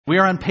We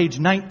are on page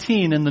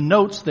 19 in the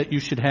notes that you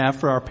should have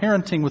for our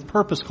Parenting with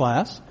Purpose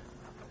class.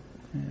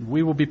 And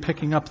we will be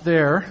picking up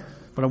there,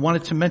 but I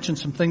wanted to mention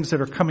some things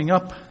that are coming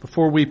up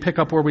before we pick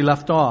up where we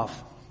left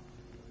off.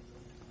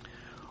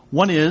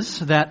 One is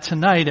that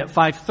tonight at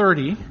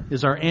 5:30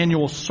 is our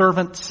annual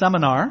servant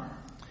seminar.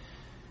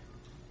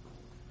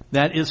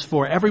 That is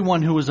for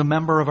everyone who is a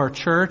member of our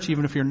church,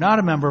 even if you're not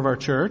a member of our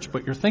church,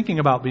 but you're thinking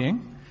about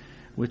being,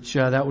 which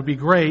that would be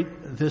great.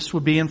 This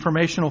would be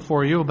informational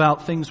for you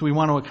about things we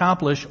want to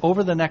accomplish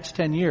over the next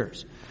 10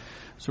 years.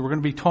 So we're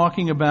going to be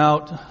talking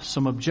about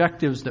some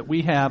objectives that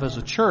we have as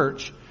a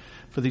church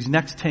for these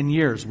next 10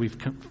 years. We've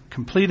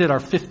completed our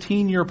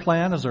 15-year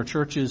plan as our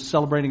church is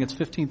celebrating its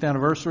 15th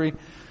anniversary.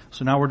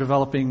 So now we're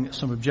developing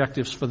some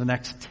objectives for the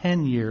next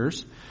 10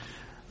 years.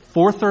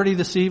 4:30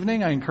 this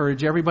evening, I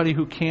encourage everybody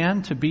who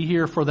can to be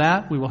here for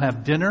that. We will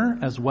have dinner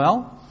as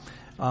well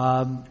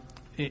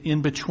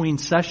in between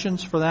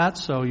sessions for that,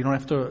 so you don't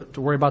have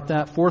to worry about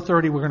that.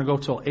 4:30, we're going to go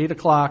till 8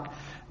 o'clock.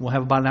 We'll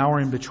have about an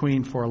hour in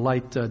between for a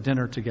light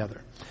dinner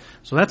together.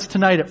 So that's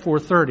tonight at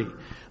 4:30.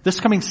 This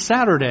coming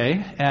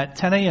Saturday at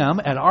 10 a.m.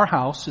 at our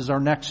house is our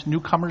next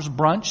newcomers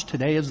brunch.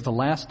 Today is the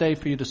last day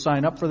for you to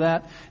sign up for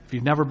that. If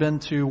you've never been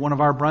to one of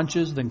our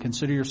brunches, then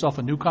consider yourself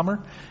a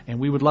newcomer. And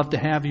we would love to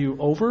have you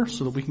over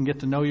so that we can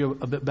get to know you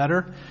a bit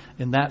better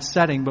in that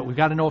setting. But we've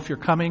got to know if you're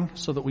coming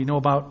so that we know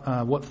about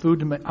how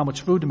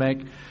much food to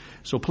make.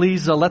 So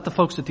please let the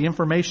folks at the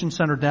Information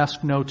Center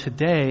desk know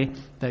today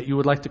that you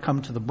would like to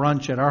come to the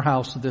brunch at our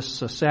house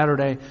this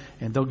Saturday,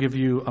 and they'll give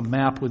you a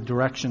map with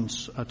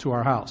directions to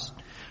our house.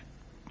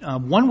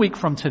 1 week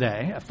from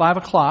today, at 5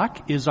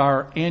 o'clock, is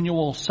our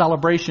annual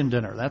celebration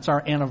dinner. That's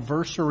our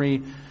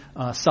anniversary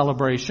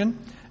celebration.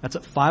 That's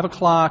at 5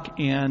 o'clock,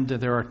 and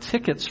there are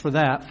tickets for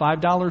that,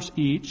 $5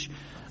 each,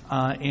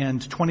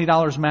 and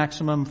 $20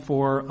 maximum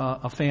for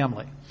a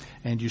family.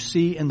 And you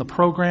see in the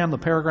program, the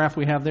paragraph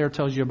we have there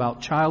tells you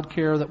about child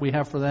care that we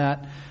have for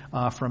that,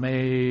 from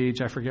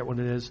age, I forget what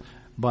it is,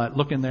 but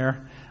look in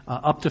there.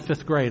 Up to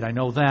 5th grade. I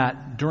know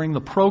that during the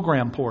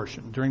program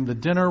portion. During the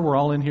dinner, we're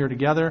all in here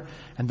together.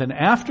 And then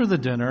after the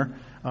dinner,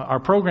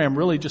 our program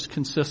really just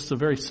consists of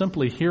very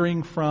simply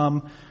hearing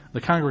from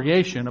the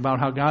congregation about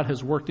how God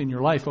has worked in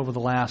your life over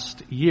the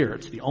last year.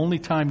 It's the only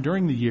time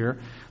during the year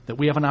that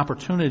we have an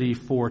opportunity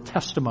for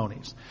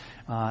testimonies.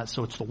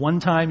 So it's the one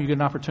time you get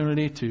an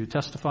opportunity to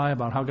testify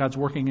about how God's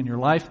working in your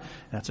life.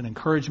 That's an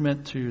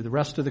encouragement to the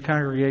rest of the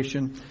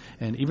congregation.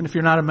 And even if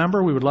you're not a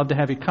member, we would love to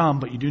have you come,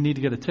 but you do need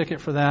to get a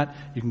ticket for that.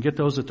 You can get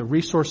those at the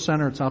Resource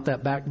Center. It's out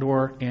that back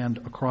door and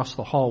across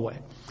the hallway.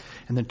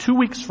 And then 2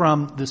 weeks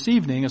from this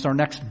evening is our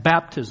next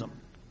baptism.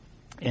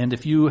 And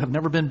if you have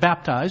never been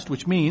baptized,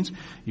 which means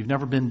you've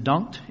never been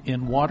dunked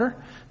in water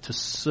to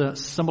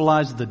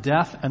symbolize the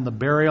death and the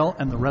burial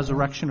and the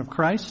resurrection of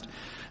Christ,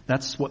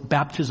 that's what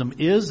baptism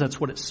is. That's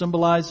what it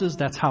symbolizes.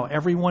 That's how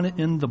everyone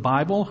in the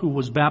Bible who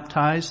was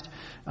baptized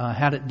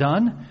had it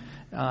done.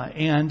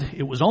 And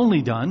it was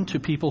only done to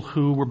people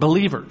who were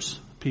believers,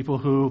 people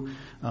who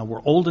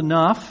were old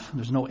enough.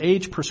 There's no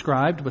age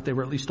prescribed, but they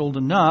were at least old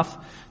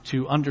enough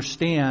to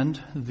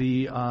understand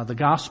the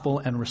gospel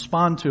and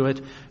respond to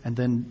it, and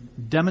then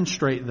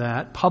demonstrate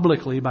that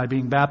publicly by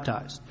being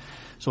baptized.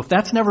 So if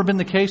that's never been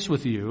the case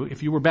with you,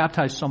 if you were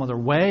baptized some other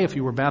way, if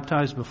you were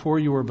baptized before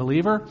you were a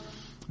believer,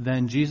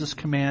 then Jesus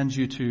commands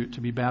you to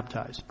be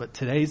baptized. But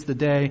today's the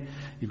day.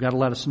 You've got to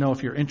let us know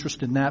if you're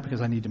interested in that, because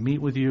I need to meet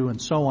with you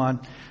and so on.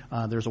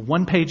 There's a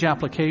 1-page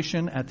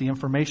application at the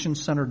Information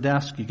Center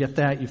desk. You get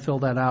that, you fill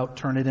that out,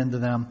 turn it into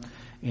them,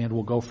 and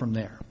we'll go from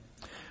there.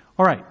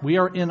 All right, we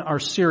are in our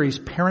series,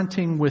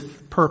 Parenting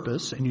with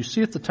Purpose, and you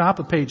see at the top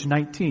of page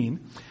 19,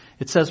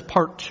 it says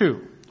Part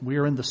 2. We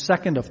are in the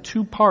second of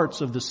 2 parts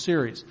of this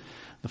series.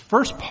 The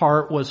first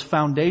part was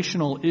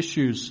foundational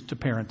issues to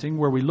parenting,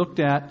 where we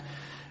looked at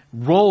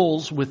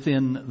roles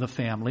within the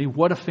family,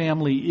 what a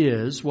family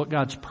is, what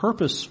God's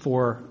purpose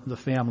for the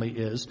family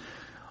is,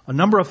 a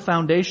number of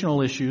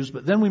foundational issues,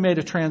 but then we made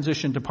a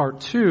transition to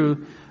part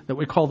 2 that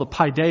we call the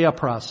paideia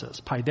process.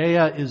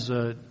 Paideia is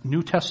a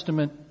New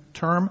Testament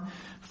term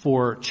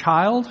for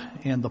child,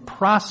 and the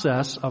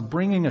process of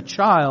bringing a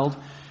child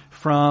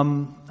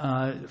from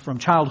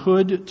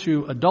childhood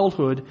to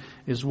adulthood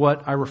is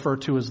what I refer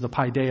to as the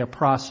paideia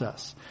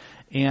process.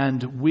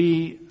 And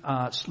we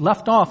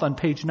left off on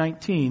page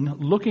 19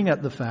 looking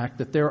at the fact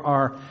that there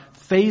are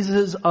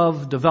phases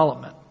of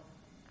development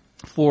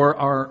for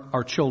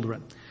our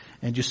children.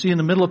 And you see in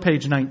the middle of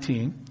page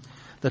 19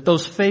 that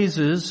those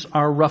phases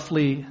are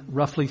roughly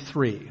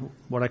 3.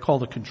 What I call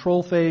the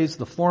control phase,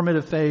 the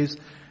formative phase,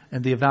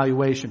 and the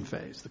evaluation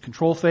phase. The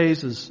control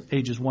phase is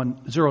ages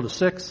 0 to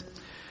 6.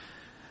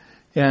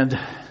 And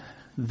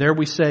there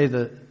we say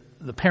that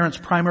the parent's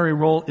primary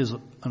role is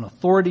an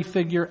authority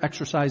figure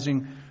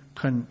exercising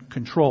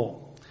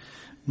control.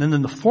 And then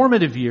in the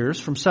formative years,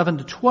 from 7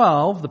 to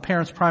 12, the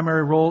parent's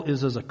primary role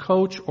is as a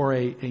coach or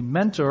a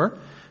mentor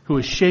who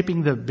is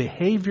shaping the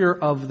behavior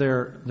of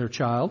their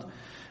child.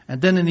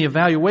 And then in the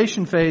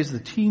evaluation phase, the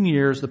teen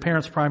years, the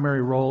parent's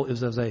primary role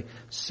is as a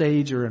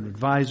sage or an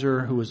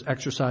advisor who is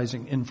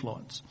exercising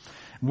influence.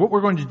 And what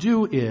we're going to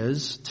do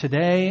is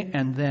today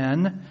and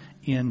then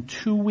in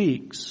 2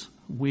 weeks,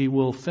 we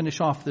will finish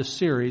off this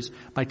series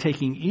by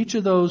taking each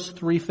of those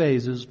 3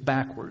 phases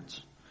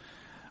backwards.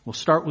 We'll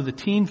start with the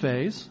teen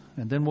phase,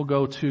 and then we'll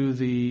go to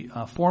the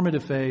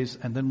formative phase,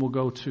 and then we'll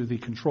go to the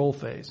control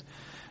phase.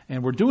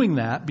 And we're doing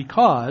that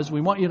because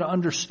we want you to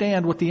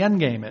understand what the end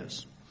game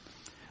is.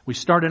 We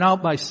started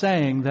out by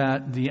saying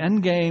that the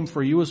end game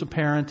for you as a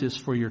parent is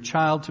for your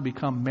child to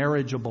become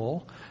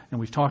marriageable. And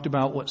we've talked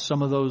about what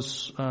some of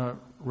those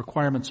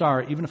requirements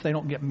are. Even if they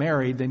don't get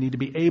married, they need to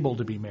be able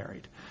to be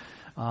married.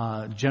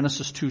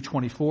 Genesis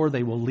 2:24,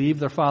 they will leave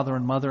their father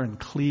and mother and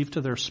cleave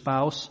to their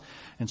spouse.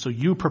 And so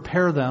you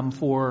prepare them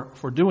for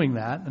doing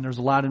that. And there's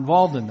a lot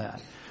involved in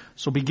that.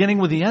 So beginning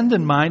with the end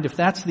in mind, if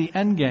that's the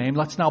end game,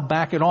 let's now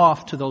back it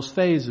off to those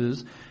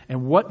phases.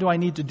 And what do I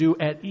need to do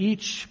at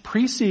each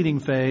preceding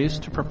phase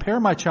to prepare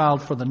my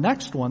child for the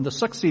next one, the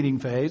succeeding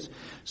phase,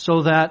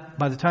 so that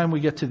by the time we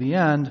get to the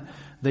end,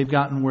 they've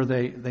gotten where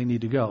they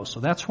need to go. So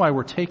that's why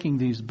we're taking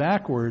these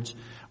backwards.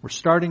 We're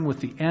starting with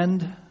the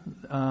end,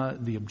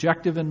 the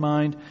objective in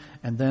mind,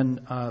 and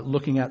then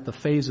looking at the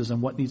phases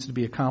and what needs to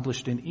be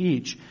accomplished in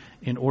each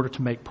in order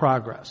to make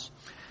progress.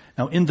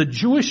 Now, in the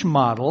Jewish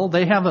model,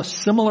 they have a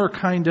similar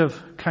kind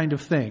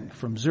of thing.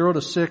 From 0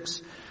 to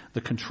 6,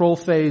 the control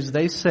phase,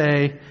 they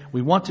say,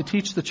 we want to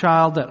teach the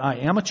child that I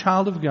am a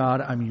child of God,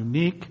 I'm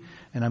unique,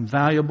 and I'm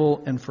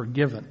valuable and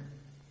forgiven.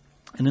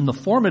 And in the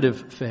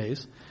formative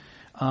phase,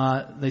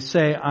 they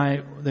say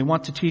they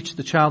want to teach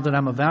the child that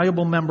I'm a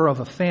valuable member of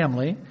a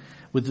family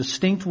with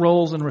distinct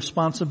roles and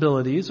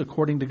responsibilities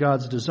according to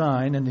God's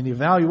design. And in the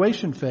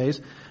evaluation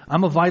phase,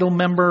 I'm a vital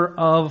member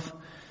of,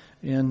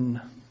 in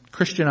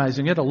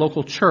Christianizing it, a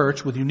local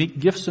church with unique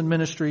gifts and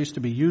ministries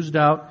to be used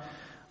out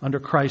under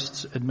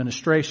Christ's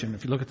administration.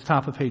 If you look at the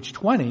top of page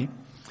 20,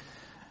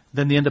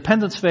 then the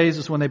independence phase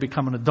is when they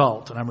become an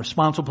adult, and I'm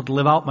responsible to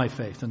live out my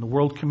faith in the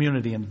world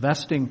community,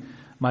 investing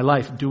my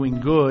life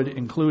doing good,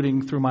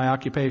 including through my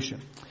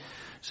occupation.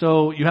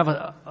 So you have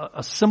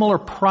a similar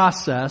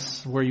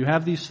process where you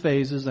have these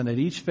phases, and at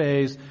each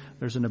phase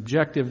there's an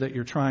objective that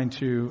you're trying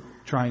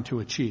to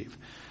achieve.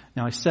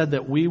 Now, I said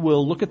that we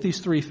will look at these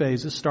 3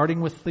 phases, starting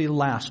with the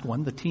last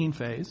one, the teen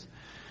phase,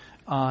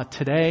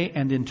 today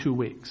and in 2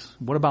 weeks.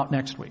 What about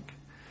next week?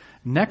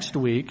 Next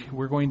week,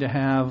 we're going to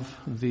have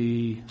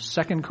the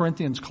 2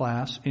 Corinthians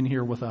class in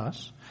here with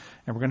us,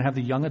 and we're going to have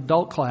the young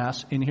adult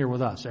class in here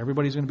with us.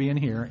 Everybody's going to be in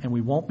here, and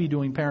we won't be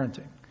doing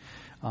parenting.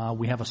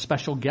 We have a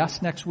special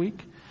guest next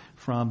week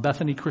from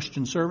Bethany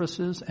Christian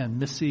Services, and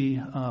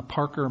Missy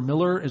Parker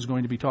Miller is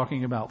going to be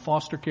talking about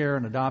foster care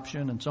and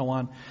adoption and so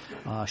on.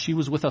 She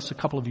was with us a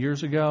couple of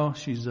years ago.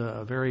 She's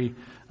a very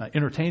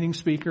entertaining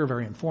speaker,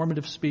 very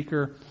informative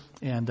speaker,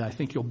 and I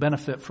think you'll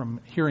benefit from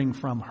hearing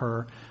from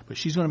her. But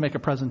she's going to make a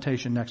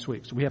presentation next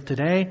week. So we have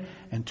today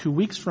and 2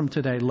 weeks from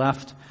today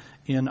left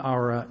in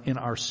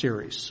our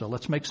series. So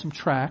let's make some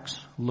tracks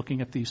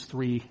looking at these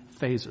 3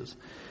 phases.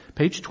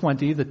 Page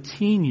 20, the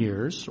teen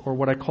years, or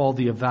what I call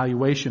the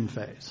evaluation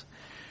phase.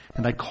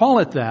 And I call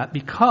it that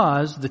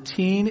because the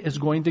teen is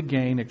going to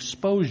gain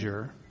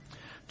exposure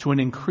to an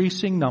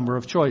increasing number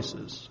of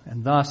choices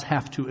and thus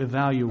have to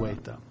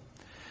evaluate them.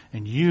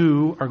 And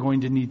you are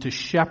going to need to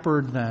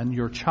shepherd then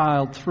your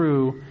child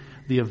through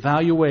the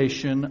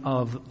evaluation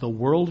of the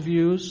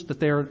worldviews that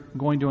they are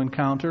going to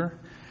encounter,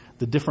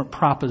 the different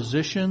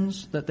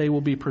propositions that they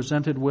will be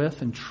presented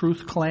with and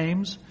truth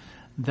claims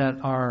that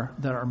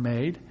are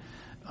made,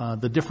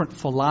 the different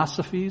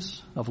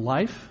philosophies of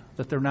life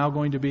that they're now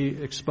going to be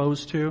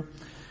exposed to.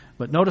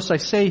 But notice I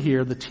say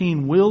here, the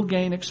teen will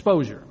gain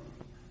exposure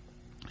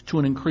to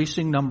an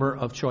increasing number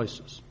of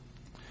choices.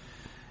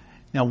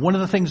 Now, one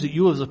of the things that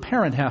you as a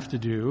parent have to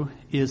do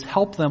is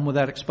help them with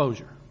that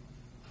exposure.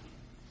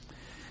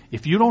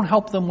 If you don't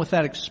help them with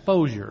that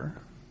exposure,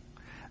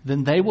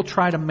 then they will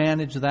try to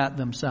manage that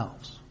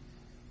themselves.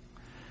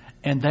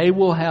 And they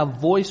will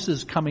have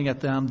voices coming at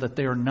them that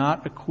they are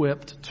not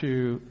equipped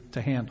to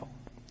handle.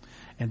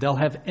 And they'll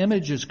have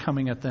images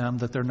coming at them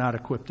that they're not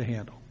equipped to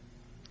handle.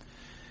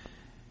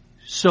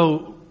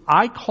 So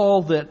I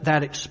call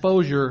that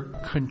exposure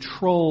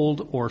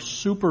controlled or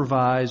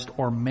supervised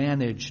or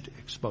managed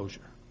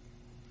exposure.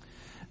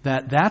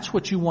 That's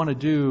what you want to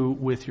do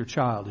with your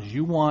child, is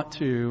you want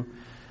to,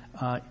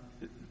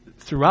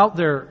 throughout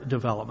their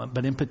development,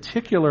 but in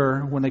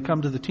particular when they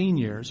come to the teen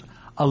years,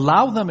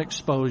 allow them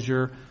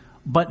exposure,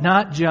 but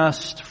not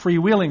just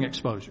freewheeling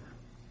exposure.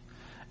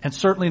 And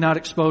certainly not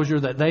exposure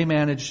that they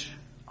manage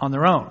on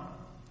their own,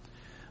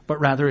 but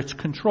rather it's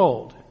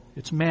controlled,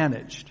 it's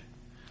managed,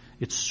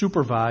 it's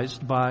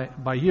supervised by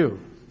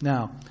you.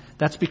 Now,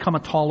 that's become a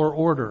taller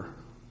order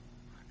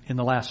in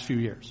the last few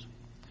years.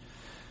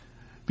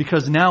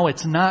 Because now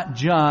it's not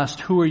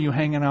just who are you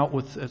hanging out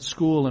with at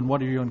school and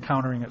what are you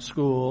encountering at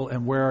school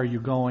and where are you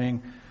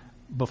going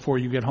before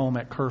you get home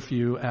at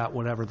curfew at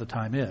whatever the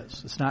time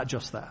is. It's not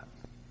just that.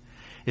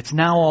 It's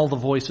now all the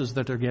voices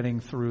that they're getting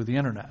through the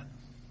internet.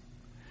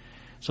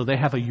 So they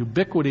have a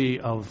ubiquity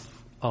of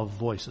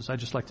voices. I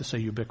just like to say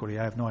ubiquity.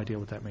 I have no idea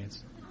what that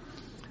means.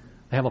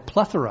 They have a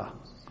plethora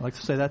I like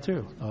to say that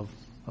too, of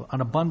an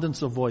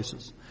abundance of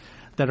voices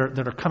that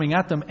are coming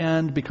at them.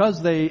 And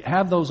because they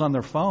have those on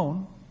their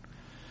phone,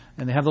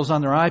 and they have those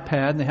on their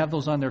iPad, and they have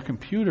those on their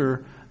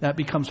computer, that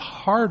becomes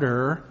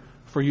harder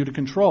for you to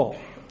control.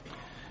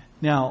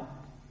 Now,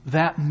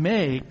 that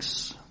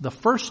makes the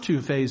first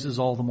two phases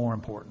all the more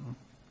important.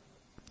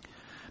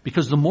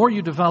 Because the more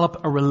you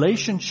develop a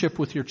relationship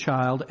with your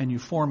child and you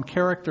form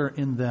character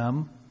in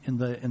them in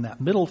that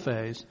middle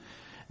phase,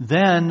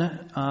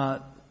 then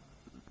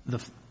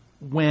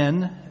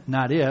when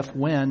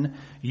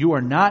you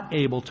are not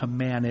able to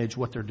manage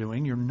what they're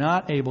doing, you're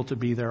not able to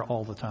be there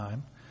all the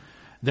time,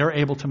 they're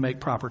able to make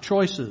proper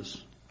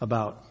choices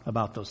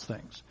about those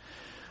things.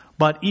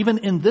 But even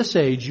in this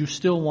age, you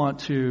still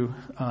want to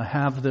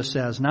have this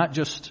as not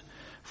just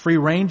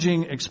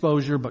free-ranging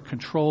exposure, but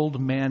controlled,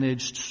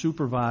 managed,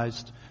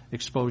 supervised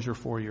exposure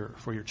for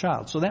your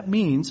child. So that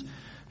means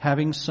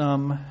having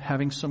some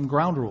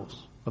ground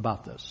rules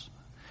about this.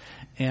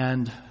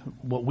 And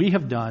what we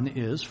have done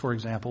is, for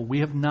example, we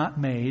have not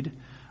made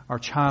our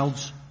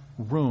child's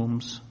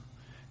rooms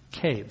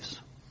caves.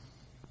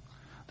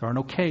 There are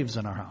no caves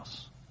in our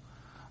house.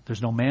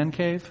 There's no man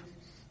cave.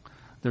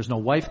 There's no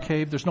wife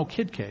cave. There's no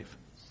kid cave.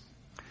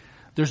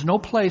 There's no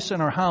place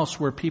in our house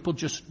where people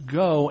just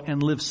go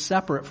and live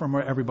separate from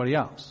everybody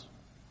else.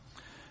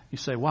 You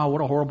say, wow,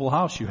 what a horrible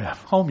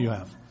home you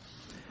have.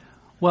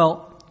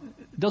 Well,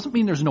 it doesn't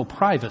mean there's no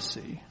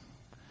privacy.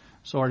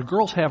 So our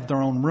girls have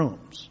their own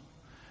rooms.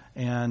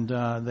 And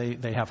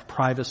they have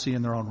privacy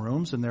in their own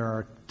rooms. And there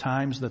are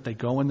times that they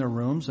go in their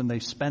rooms and they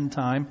spend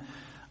time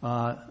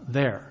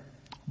there.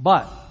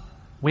 But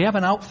we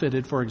haven't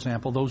outfitted, for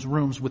example, those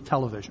rooms with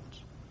televisions.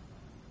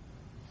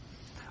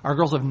 Our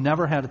girls have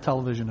never had a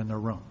television in their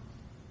room.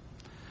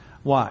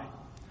 Why?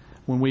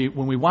 When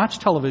we watch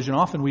television,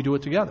 often we do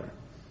it together.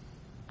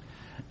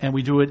 And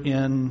we do it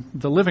in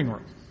the living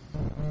room.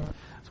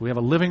 So we have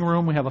a living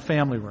room, we have a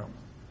family room.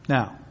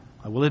 Now,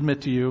 I will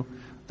admit to you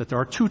that there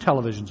are two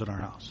televisions in our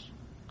house.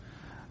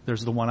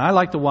 There's the one I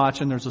like to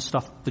watch, and there's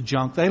the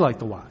junk they like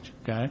to watch,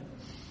 okay?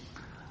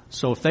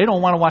 So if they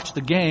don't want to watch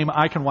the game,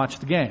 I can watch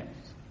the game.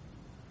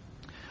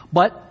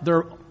 But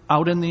they're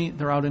out in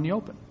the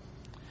open.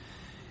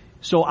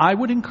 So I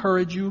would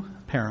encourage you,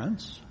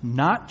 parents,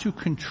 not to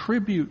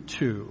contribute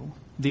to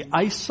the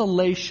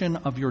isolation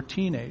of your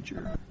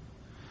teenager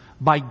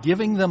by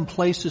giving them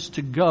places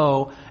to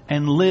go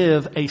and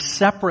live a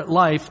separate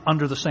life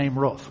under the same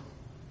roof.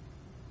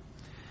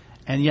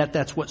 And yet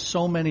that's what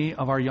so many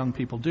of our young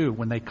people do.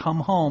 When they come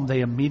home, they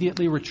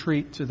immediately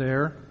retreat to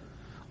their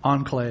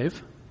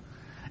enclave,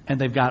 and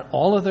they've got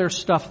all of their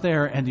stuff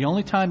there, and the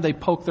only time they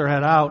poke their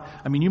head out,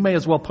 I mean, you may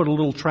as well put a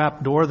little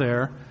trap door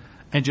there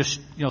and just,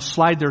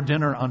 slide their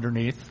dinner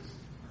underneath.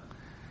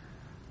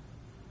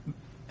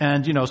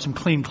 And, some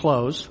clean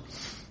clothes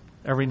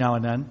every now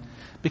and then.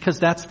 Because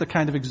that's the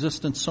kind of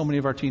existence so many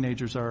of our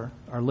teenagers are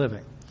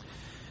living.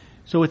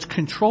 So it's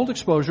controlled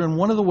exposure, and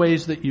one of the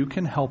ways that you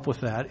can help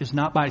with that is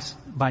not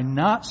by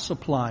not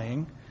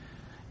supplying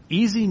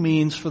easy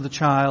means for the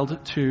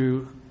child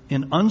to,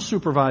 in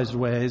unsupervised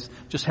ways,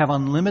 just have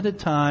unlimited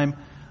time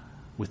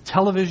with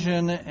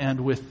television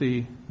and with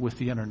the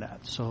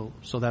internet. So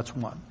that's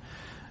one.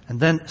 And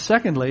then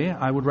secondly,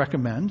 I would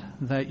recommend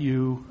that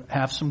you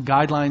have some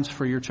guidelines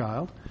for your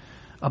child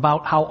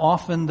about how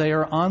often they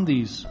are on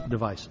these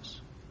devices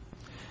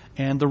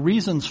and the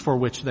reasons for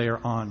which they are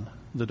on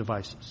the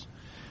devices.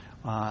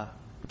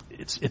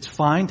 It's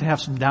fine to have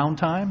some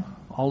downtime.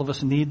 All of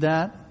us need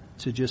that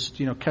to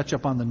just, catch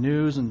up on the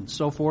news and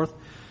so forth.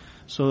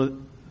 So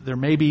there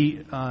may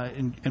be,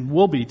 and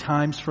will be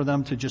times for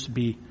them to just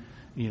be,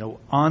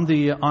 on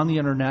the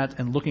internet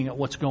and looking at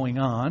what's going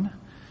on,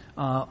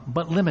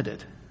 but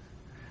limited.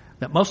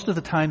 That most of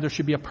the time there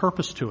should be a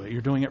purpose to it.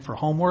 You're doing it for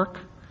homework,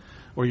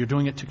 or you're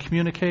doing it to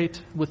communicate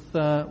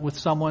with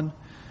someone,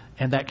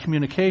 and that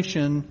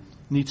communication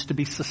needs to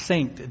be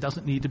succinct. It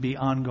doesn't need to be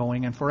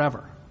ongoing and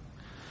forever.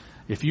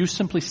 If you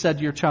simply said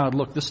to your child,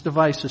 look, this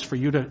device is for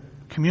you to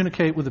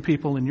communicate with the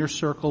people in your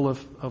circle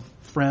of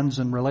friends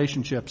and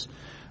relationships,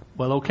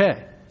 well,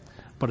 okay.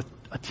 But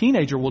a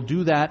teenager will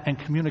do that and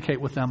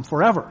communicate with them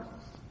forever.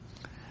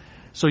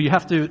 So you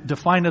have to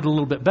define it a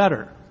little bit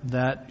better,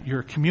 that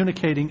you're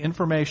communicating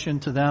information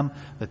to them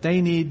that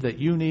they need, that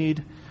you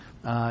need.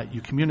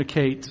 You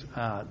communicate,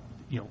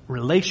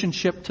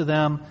 relationship to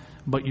them,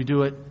 but you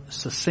do it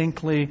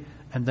succinctly,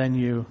 and then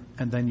you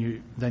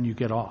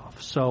get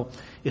off. So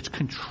it's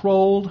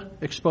controlled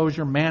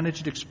exposure,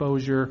 managed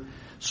exposure,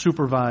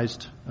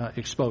 supervised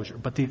exposure.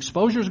 But the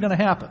exposure is going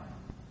to happen.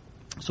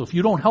 So if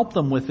you don't help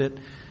them with it,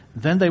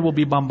 then they will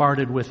be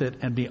bombarded with it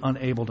and be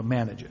unable to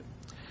manage it.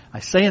 I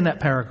say in that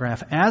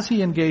paragraph, as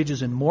he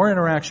engages in more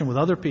interaction with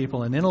other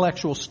people and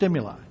intellectual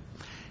stimuli,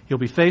 he'll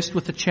be faced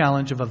with the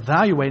challenge of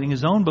evaluating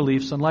his own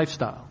beliefs and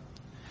lifestyle.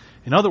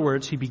 In other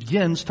words, he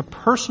begins to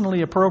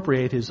personally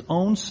appropriate his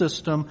own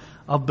system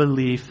of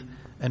belief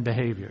and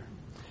behavior.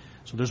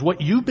 So there's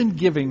what you've been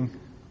giving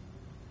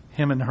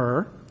him and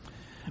her,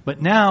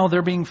 but now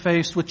they're being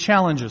faced with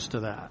challenges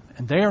to that,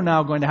 and they are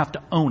now going to have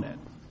to own it.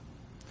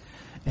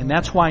 And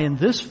that's why in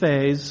this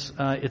phase,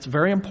 it's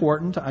very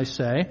important, I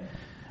say,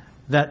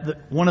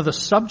 that one of the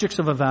subjects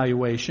of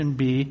evaluation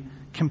be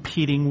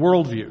competing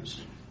worldviews.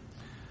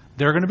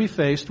 They're going to be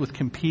faced with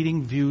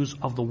competing views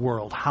of the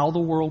world, how the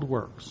world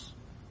works,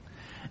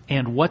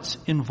 and what's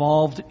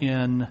involved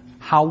in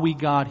how we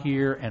got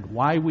here and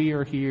why we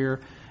are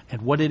here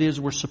and what it is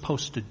we're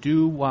supposed to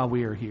do while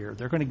we are here.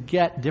 They're going to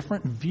get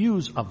different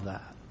views of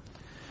that.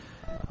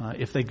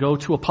 If they go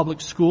to a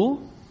public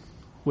school,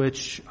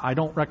 which I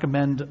don't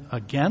recommend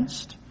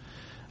against,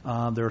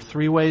 there are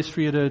 3 ways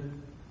for you to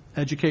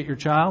educate your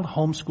child: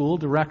 homeschool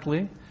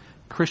directly,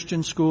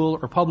 Christian school,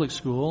 or public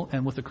school.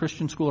 And with the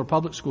Christian school or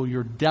public school,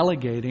 you're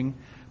delegating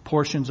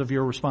portions of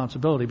your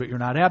responsibility, but you're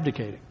not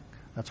abdicating.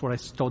 That's what I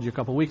told you a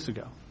couple weeks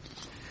ago.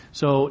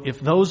 So if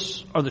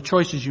those are the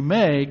choices you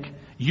make,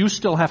 you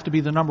still have to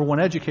be the number one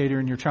educator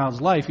in your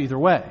child's life either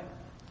way.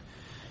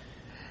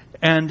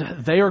 And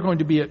they are going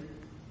to be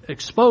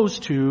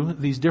exposed to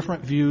these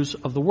different views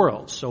of the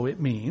world. So it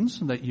means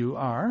that you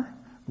are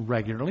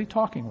regularly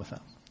talking with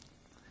them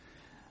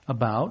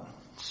about,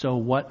 so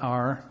what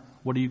are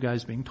you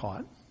guys being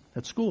taught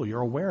at school?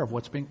 You're aware of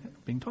what's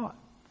being taught.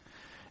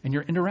 And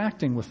you're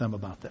interacting with them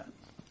about that.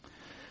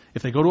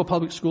 If they go to a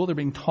public school, they're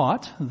being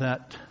taught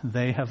that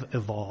they have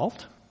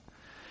evolved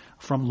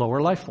from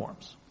lower life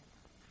forms.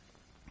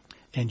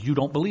 And you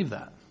don't believe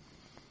that.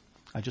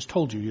 I just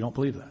told you don't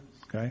believe that,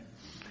 okay?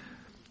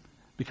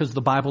 Because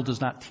the Bible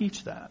does not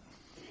teach that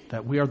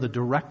we are the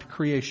direct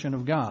creation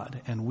of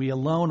God, and we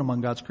alone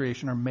among God's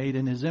creation are made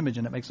in His image,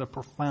 and it makes a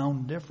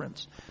profound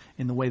difference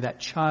in the way that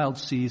child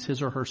sees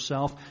his or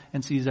herself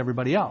and sees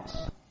everybody else.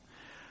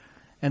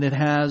 And it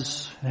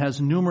has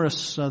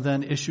numerous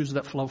then issues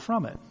that flow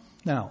from it.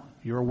 Now,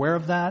 you're aware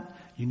of that.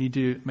 You need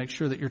to make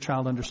sure that your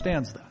child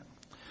understands that.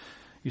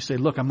 You say,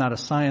 look, I'm not a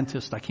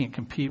scientist. I can't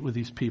compete with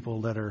these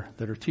people that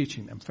are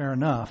teaching them. Fair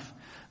enough.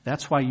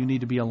 That's why you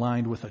need to be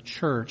aligned with a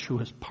church who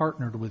has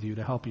partnered with you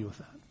to help you with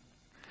that.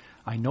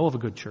 I know of a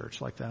good church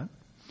like that.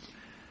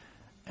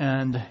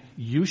 And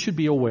you should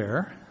be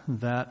aware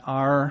that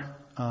our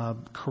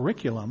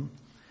curriculum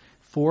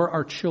for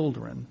our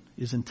children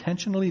is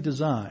intentionally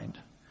designed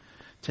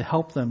to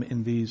help them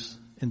in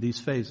these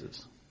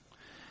phases.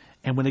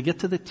 And when they get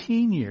to the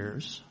teen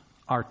years,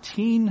 our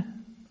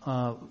teen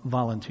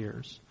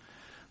volunteers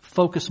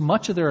focus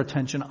much of their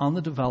attention on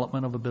the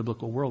development of a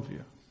biblical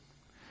worldview.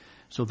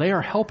 So they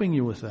are helping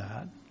you with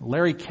that.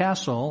 Larry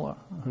Castle,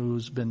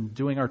 who's been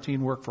doing our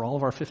teen work for all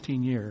of our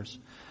 15 years,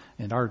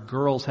 and our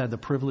girls had the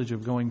privilege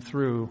of going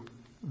through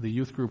the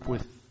youth group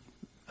with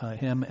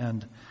him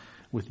and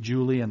with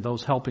Julie and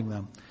those helping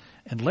them.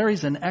 And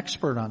Larry's an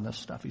expert on this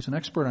stuff. He's an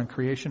expert on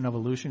creation and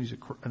evolution. He's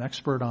an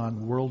expert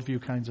on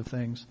worldview kinds of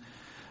things.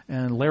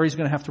 And Larry's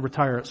going to have to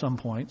retire at some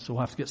point, so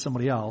we'll have to get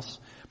somebody else.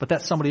 But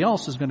that somebody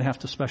else is going to have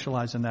to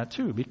specialize in that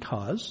too,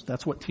 because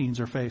that's what teens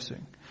are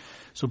facing.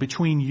 So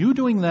between you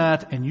doing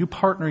that and you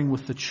partnering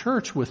with the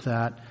church with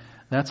that,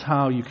 that's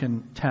how you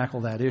can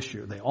tackle that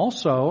issue. They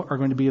also are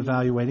going to be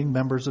evaluating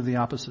members of the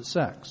opposite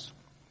sex.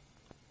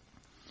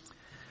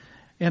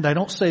 And I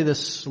don't say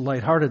this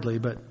lightheartedly,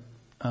 but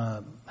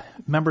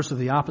members of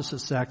the opposite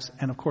sex,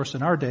 and of course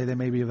in our day they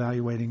may be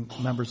evaluating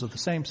members of the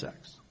same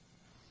sex.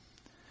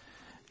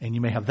 And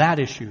you may have that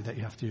issue that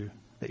you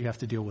have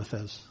to deal with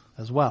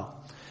as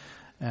well.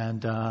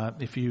 And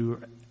if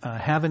you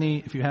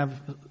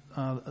have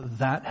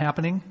that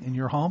happening in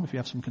your home, if you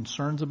have some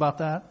concerns about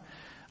that,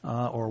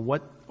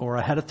 or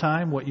ahead of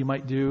time what you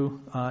might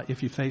do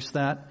if you face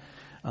that,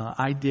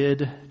 I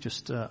did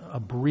just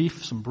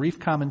some brief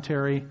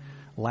commentary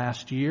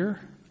last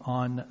year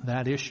on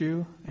that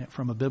issue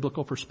from a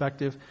biblical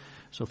perspective.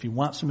 So if you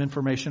want some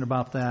information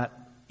about that,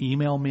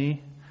 email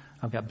me.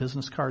 I've got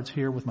business cards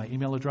here with my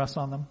email address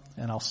on them,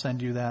 and I'll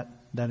send you that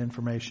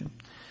information.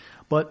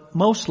 But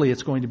mostly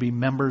it's going to be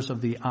members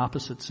of the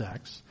opposite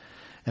sex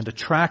and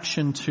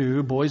attraction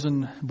to boys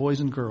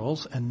and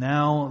girls, and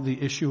now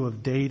the issue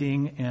of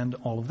dating and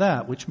all of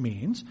that, which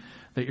means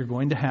that you're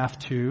going to have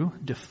to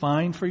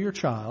define for your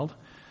child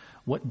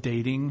what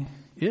dating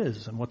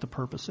is and what the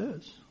purpose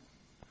is.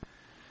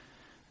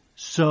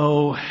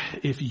 So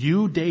if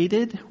you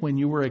dated when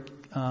you were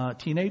a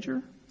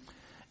teenager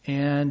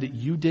and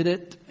you did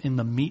it in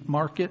the meat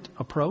market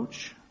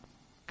approach,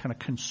 kind of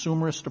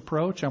consumerist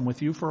approach, I'm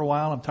with you for a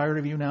while, I'm tired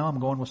of you now, I'm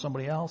going with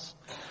somebody else.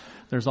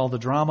 There's all the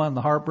drama and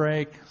the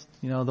heartbreak.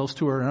 Those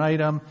two are an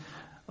item.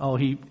 Oh,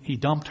 he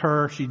dumped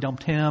her, she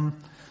dumped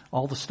him.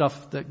 All the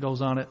stuff that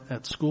goes on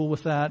at school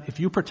with that. If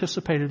you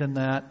participated in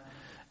that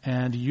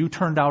and you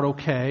turned out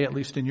okay, at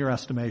least in your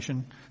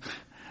estimation,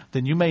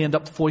 then you may end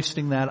up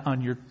foisting that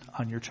on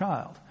your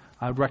child.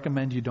 I would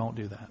recommend you don't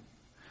do that.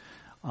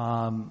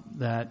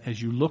 That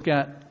as you look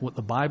at what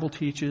the Bible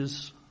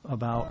teaches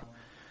about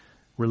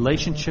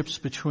relationships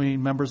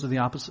between members of the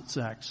opposite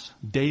sex,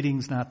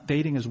 dating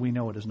as we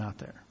know it is not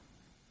there.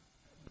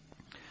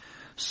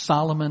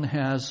 Solomon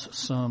has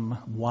some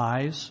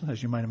wise,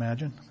 as you might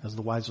imagine, as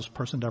the wisest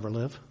person to ever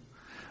live,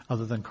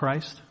 other than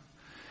Christ.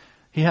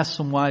 He has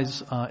some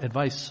wise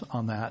advice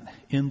on that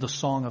in the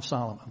Song of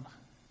Solomon.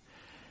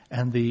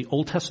 And the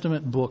Old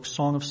Testament book,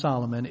 Song of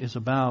Solomon, is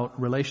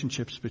about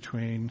relationships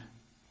between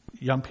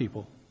young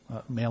people,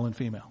 male and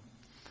female.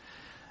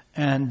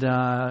 And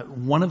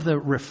one of the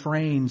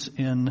refrains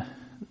in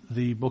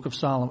the book of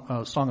Song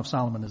of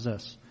Solomon is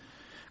this,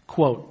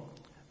 quote,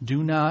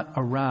 "Do not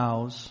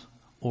arouse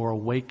or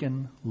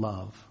awaken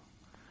love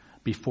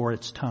before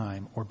its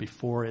time or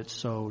before it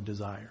so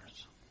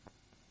desires."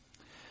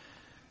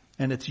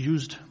 And it's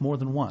used more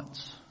than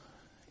once.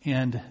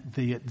 And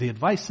the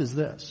advice is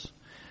this,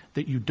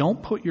 that you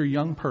don't put your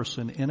young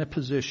person in a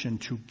position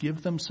to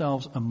give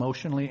themselves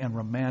emotionally and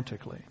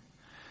romantically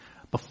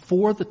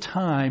before the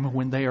time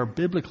when they are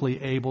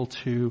biblically able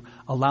to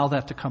allow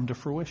that to come to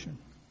fruition.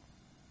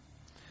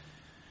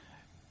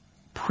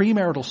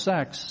 Premarital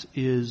sex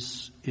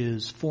is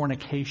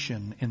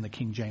fornication in the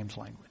King James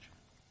language.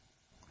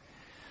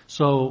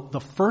 So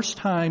the first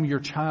time your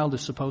child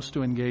is supposed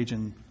to engage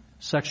in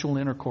sexual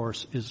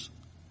intercourse is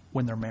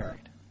when they're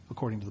married,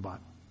 according to the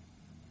Bible.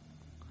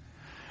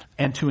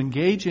 And to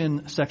engage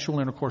in sexual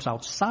intercourse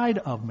outside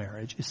of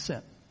marriage is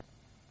sin.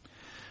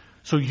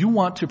 So you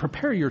want to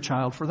prepare your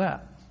child for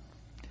that.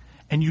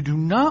 And you do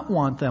not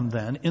want them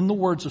then, in the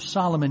words of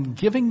Solomon,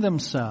 giving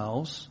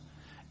themselves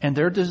and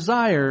their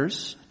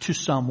desires to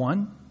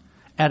someone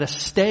at a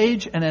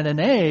stage and at an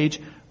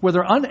age where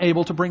they're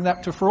unable to bring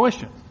that to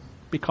fruition.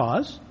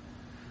 Because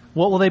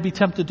what will they be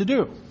tempted to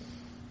do?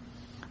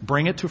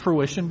 Bring it to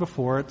fruition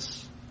before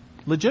it's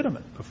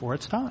legitimate, before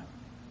it's time.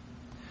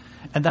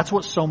 And that's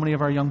what so many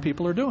of our young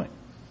people are doing.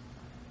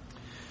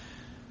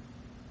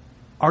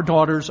 Our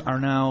daughters are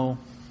now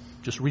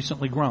just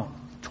recently grown,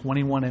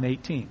 21 and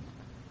 18.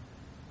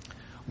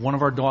 One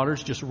of our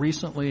daughters just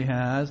recently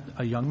had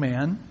a young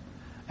man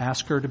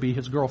ask her to be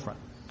his girlfriend.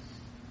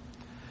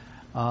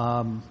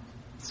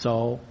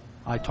 So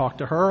I talked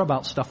to her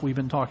about stuff we've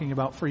been talking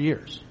about for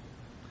years.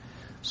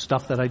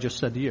 Stuff that I just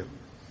said to you.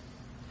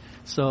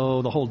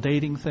 So the whole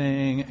dating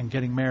thing and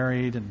getting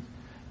married and,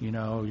 you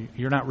know,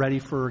 you're not ready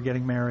for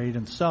getting married,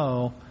 and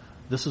so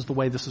this is the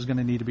way this is going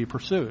to need to be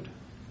pursued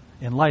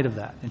in light of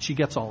that. And she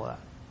gets all that,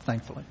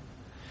 thankfully.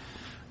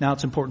 Now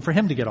it's important for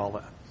him to get all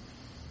that.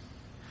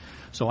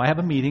 So I have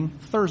a meeting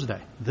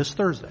this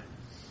Thursday,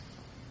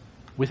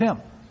 with him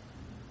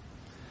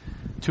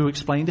to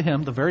explain to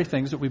him the very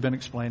things that we've been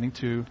explaining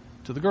to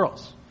the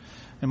girls.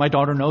 And my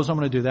daughter knows I'm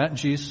going to do that, and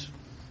she's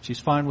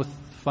fine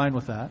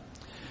with that.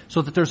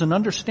 So that there's an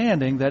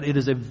understanding that it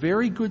is a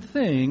very good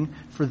thing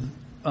for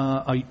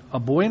a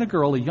boy and a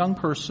girl, two young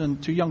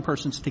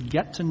persons, to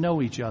get to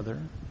know each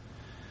other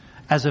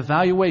as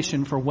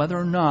evaluation for whether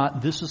or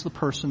not this is the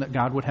person that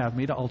God would have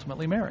me to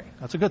ultimately marry.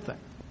 That's a good thing.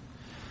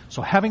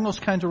 So having those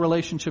kinds of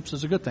relationships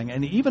is a good thing.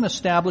 And even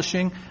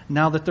establishing,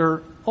 now that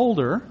they're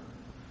older,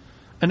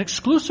 an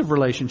exclusive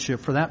relationship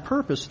for that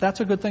purpose,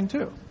 that's a good thing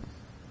too.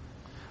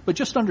 But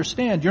just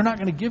understand, you're not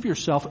going to give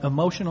yourself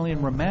emotionally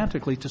and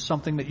romantically to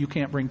something that you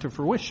can't bring to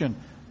fruition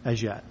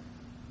as yet.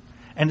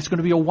 And it's going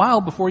to be a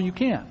while before you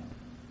can.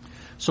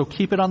 So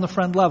keep it on the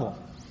friend level.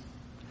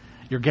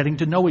 You're getting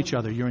to know each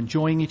other. You're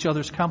enjoying each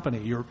other's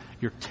company.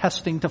 You're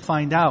testing to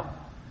find out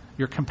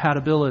your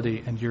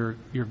compatibility and your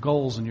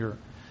goals and your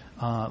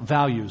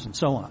values and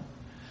so on.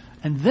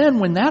 And then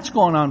when that's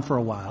gone on for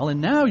a while,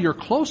 and now you're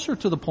closer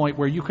to the point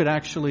where you could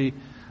actually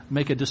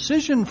make a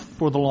decision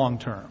for the long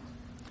term,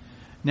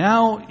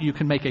 now you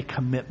can make a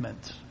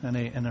commitment, and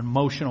an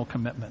emotional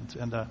commitment,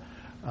 and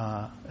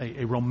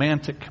a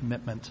romantic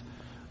commitment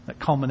that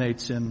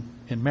culminates in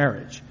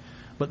marriage.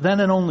 But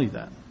then and only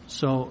then.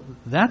 So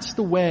that's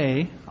the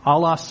way, a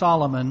la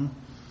Solomon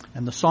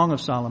and the Song of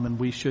Solomon,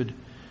 we should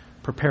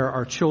prepare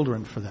our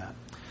children for that.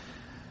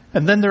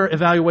 And then their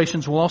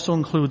evaluations will also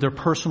include their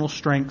personal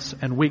strengths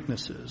and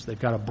weaknesses. They've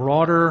got a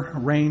broader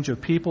range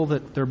of people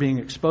that they're being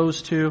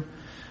exposed to.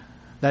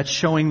 That's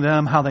showing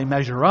them how they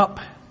measure up,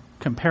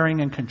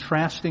 comparing and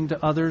contrasting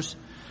to others.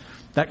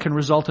 That can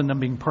result in them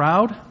being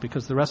proud,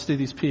 because the rest of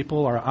these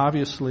people are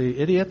obviously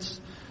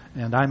idiots,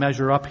 and I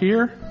measure up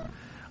here.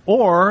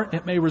 Or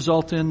it may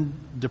result in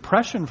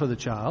depression for the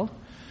child,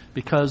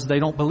 because they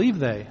don't believe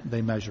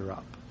they measure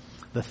up.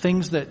 The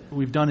things that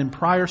we've done in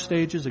prior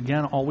stages,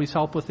 again, always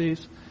help with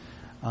these.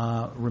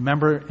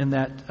 Remember in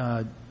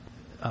that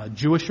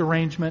Jewish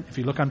arrangement, if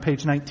you look on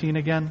page 19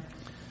 again,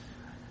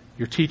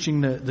 you're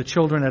teaching the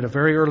children at a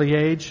very early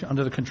age,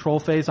 under the control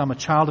phase, I'm a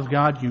child of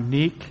God,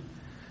 unique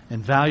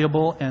and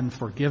valuable and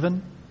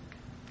forgiven.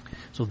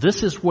 So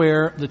this is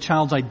where the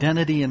child's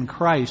identity in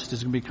Christ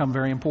is going to become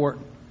very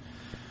important.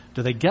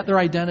 Do they get their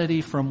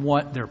identity from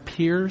what their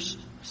peers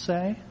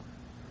say?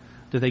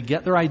 Do they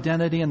get their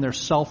identity and their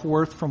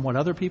self-worth from what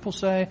other people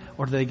say?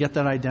 Or do they get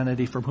that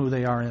identity from who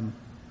they are in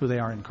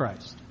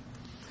Christ?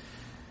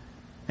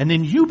 And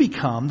then you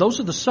become, those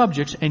are the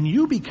subjects, and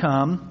you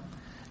become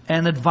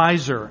an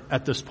advisor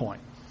at this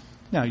point.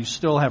 Now, you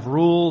still have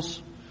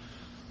rules,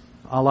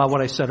 a la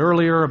what I said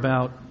earlier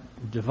about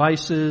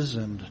devices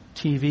and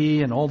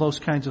TV and all those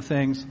kinds of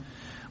things.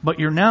 But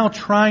you're now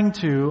trying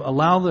to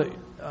allow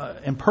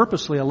and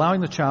purposely allowing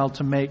the child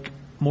to make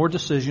more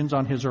decisions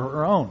on his or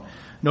her own.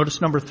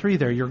 Notice number 3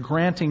 there, you're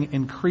granting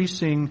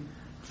increasing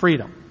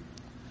freedom.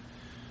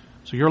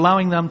 So you're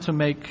allowing them to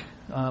make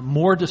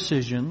more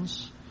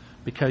decisions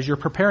because you're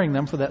preparing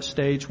them for that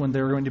stage when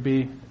they're going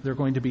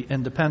to be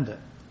independent.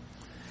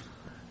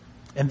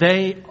 And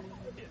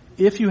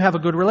if you have a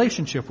good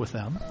relationship with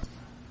them,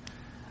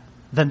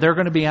 then they're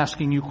going to be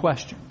asking you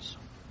questions.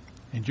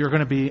 And you're going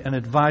to be an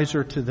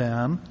advisor to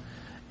them.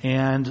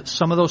 And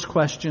some of those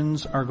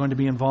questions are going to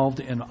be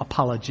involved in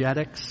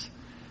apologetics,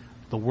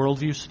 the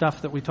worldview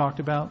stuff that we talked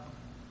about.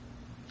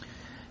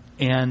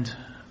 And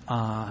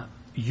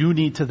you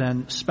need to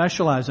then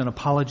specialize in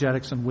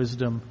apologetics and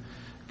wisdom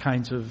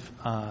kinds of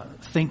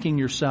thinking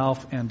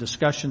yourself and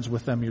discussions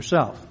with them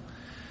yourself.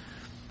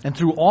 And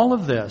through all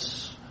of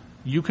this,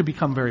 you could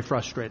become very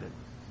frustrated.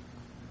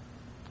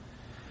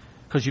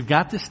 Because you've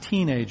got this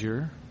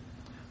teenager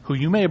who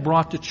you may have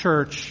brought to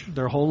church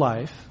their whole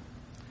life,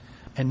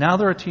 and now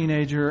they're a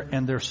teenager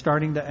and they're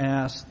starting to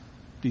ask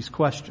these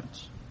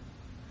questions.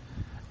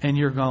 And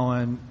you're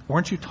going,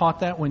 weren't you taught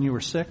that when you were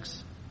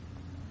 6?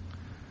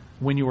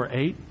 When you were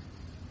 8?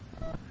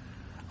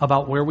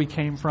 About where we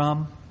came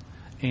from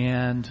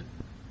and,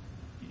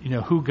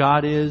 who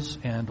God is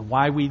and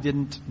why we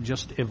didn't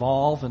just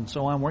evolve and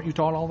so on. Weren't you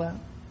taught all that?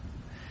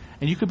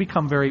 And you could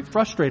become very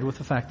frustrated with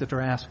the fact that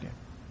they're asking.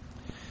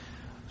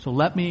 So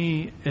let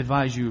me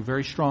advise you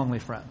very strongly,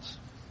 friends.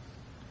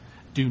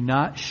 Do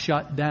not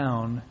shut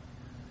down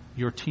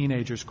your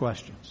teenagers'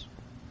 questions.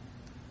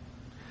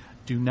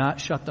 Do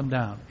not shut them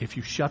down. If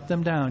you shut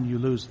them down, you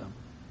lose them.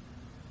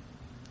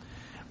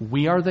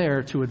 We are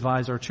there to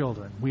advise our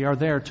children. We are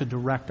there to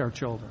direct our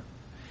children.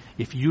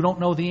 If you don't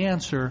know the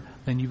answer,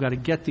 then you've got to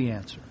get the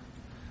answer.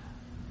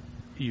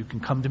 You can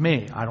come to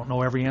me. I don't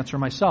know every answer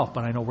myself,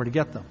 but I know where to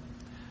get them.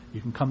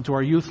 You can come to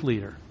our youth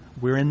leader.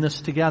 We're in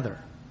this together.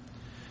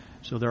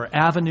 So there are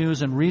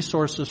avenues and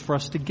resources for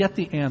us to get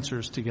the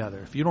answers together.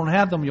 If you don't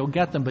have them, you'll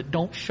get them, but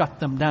don't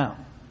shut them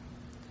down.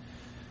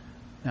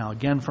 Now,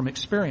 again, from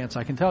experience,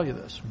 I can tell you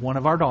this. One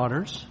of our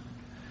daughters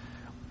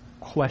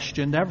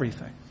questioned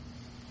everything.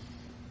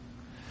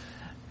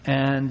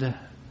 And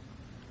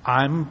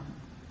I'm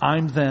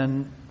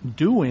then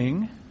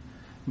doing,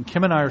 and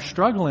Kim and I are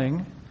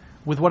struggling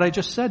with what I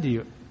just said to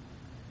you.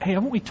 Hey,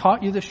 haven't we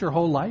taught you this your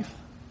whole life?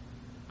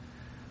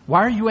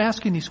 Why are you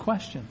asking these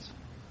questions?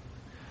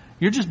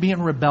 You're just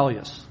being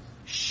rebellious.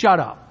 Shut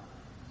up.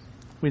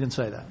 We didn't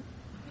say that.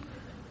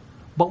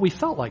 But we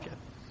felt like it.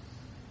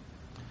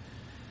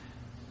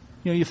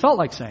 You felt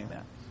like saying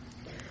that.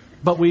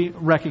 But we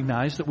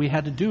recognized that we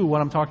had to do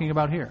what I'm talking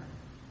about here.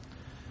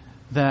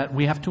 That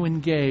we have to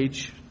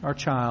engage our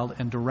child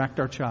and direct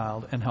our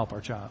child and help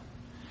our child.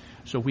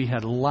 So we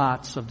had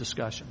lots of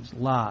discussions,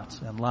 lots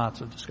and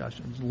lots of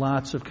discussions,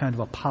 lots of kind of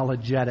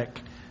apologetic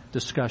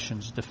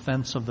discussions,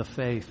 defense of the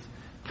faith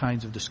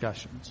kinds of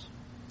discussions.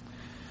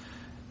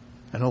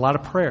 And a lot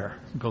of prayer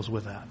goes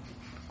with that.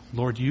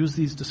 Lord, use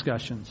these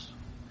discussions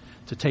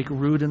to take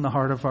root in the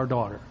heart of our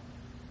daughter.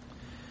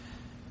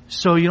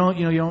 So you don't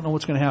know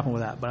what's going to happen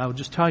with that. But I would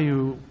just tell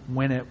you,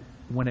 when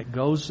it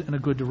goes in a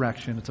good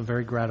direction, it's a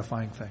very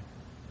gratifying thing.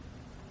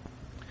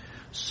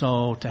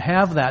 So to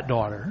have that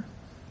daughter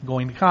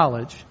going to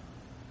college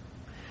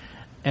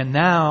and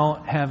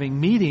now having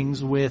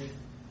meetings with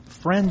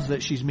friends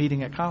that she's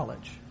meeting at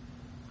college.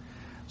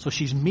 So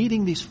she's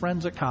meeting these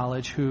friends at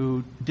college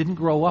who didn't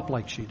grow up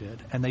like she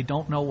did, and they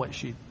don't know what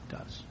she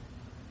does.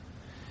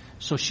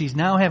 So she's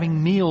now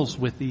having meals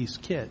with these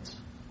kids.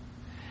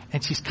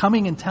 And she's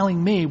coming and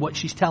telling me what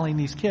she's telling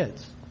these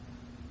kids.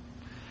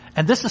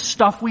 And this is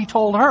stuff we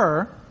told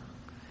her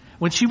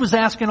when she was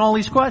asking all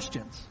these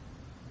questions.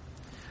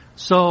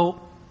 So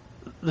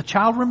the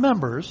child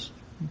remembers,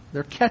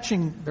 they're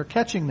catching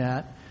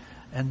that,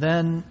 and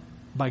then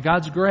by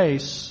God's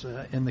grace,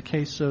 in the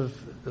case of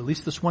at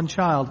least this one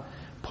child,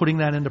 putting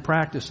that into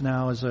practice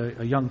now as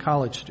a young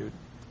college student.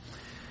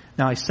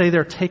 Now I say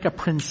there, take a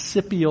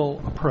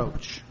principial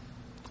approach.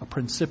 A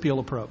principial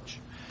approach.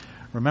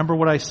 Remember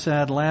what I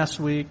said last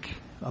week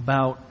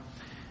about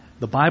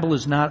the Bible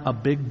is not a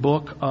big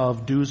book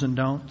of do's and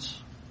don'ts.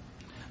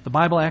 The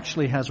Bible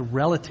actually has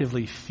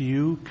relatively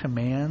few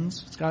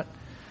commands. It's got,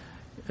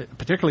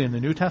 particularly in the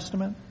New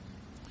Testament,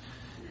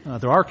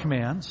 there are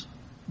commands,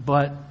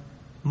 but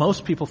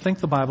most people think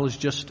the Bible is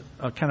just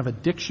a kind of a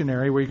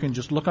dictionary where you can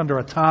just look under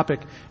a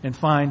topic and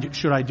find,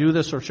 should I do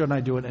this or shouldn't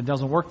I do it? And it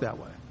doesn't work that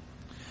way.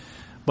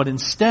 But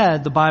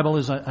instead, the Bible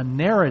is a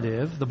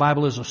narrative. The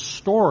Bible is a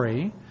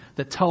story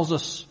that tells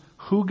us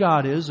who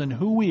God is and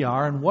who we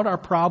are and what our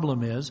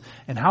problem is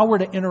and how we're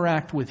to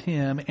interact with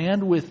Him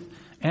and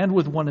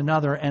with one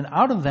another. And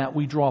out of that,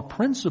 we draw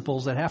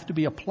principles that have to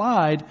be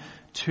applied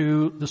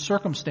to the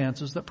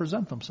circumstances that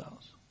present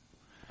themselves.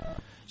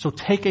 So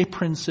take a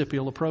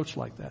principial approach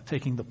like that,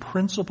 taking the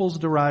principles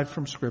derived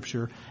from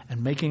Scripture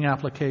and making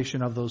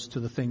application of those to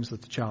the things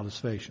that the child is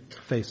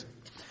facing.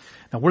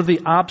 Now, what are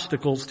the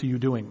obstacles to you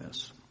doing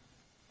this?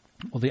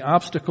 Well, the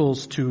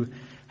obstacles to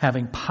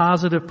having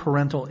positive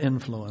parental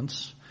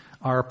influence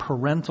are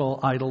parental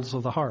idols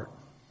of the heart.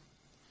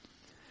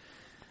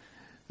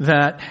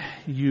 That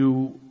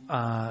you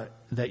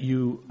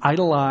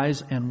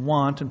idolize and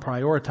want and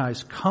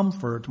prioritize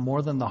comfort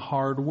more than the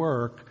hard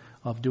work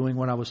of doing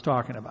what I was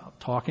talking about.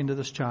 Talking to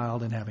this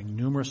child and having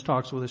numerous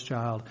talks with this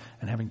child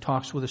and having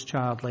talks with this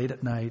child late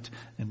at night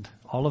and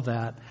all of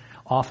that.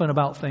 Often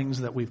about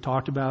things that we've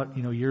talked about,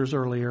 years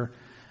earlier.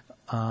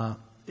 And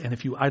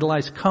if you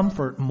idolize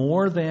comfort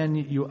more than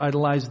you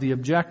idolize the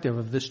objective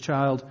of this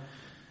child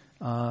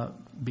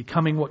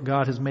becoming what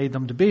God has made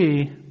them to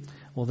be,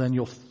 well, then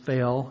you'll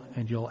fail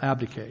and you'll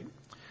abdicate.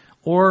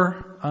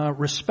 Or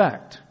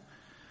respect.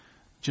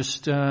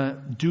 Just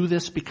do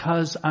this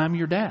because I'm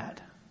your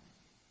dad.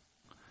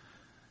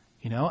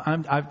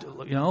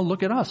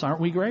 Look at us. Aren't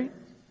we great?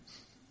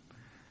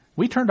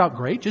 We turned out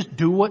great. Just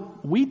do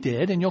what we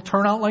did and you'll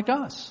turn out like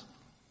us.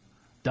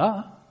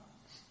 Duh.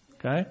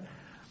 Okay?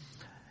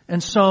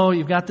 And so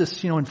you've got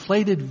this,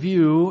 inflated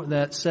view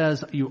that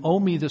says you owe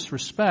me this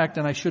respect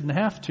and I shouldn't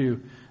have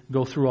to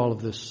go through all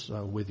of this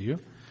with you.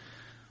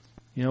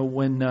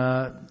 When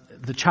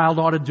the child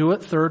ought to do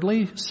it,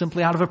 thirdly,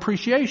 simply out of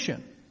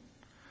appreciation.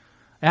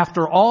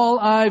 After all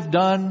I've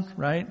done,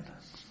 right,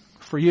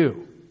 for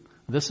you,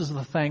 this is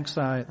the thanks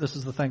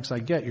I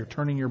get. You're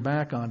turning your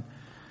back on,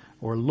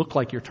 or look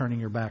like you're turning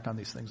your back on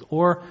these things.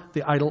 Or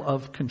the idol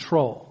of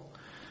control.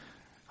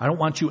 I don't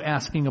want you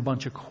asking a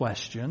bunch of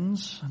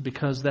questions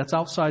because that's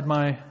outside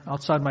my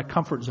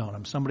comfort zone.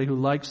 I'm somebody who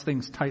likes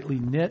things tightly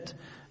knit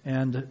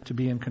and to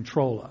be in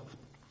control of.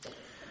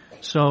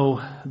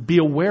 So be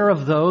aware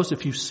of those.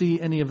 If you see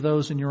any of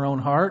those in your own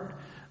heart,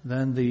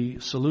 then the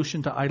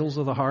solution to idols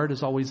of the heart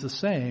is always the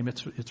same.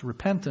 It's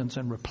repentance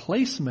and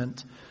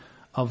replacement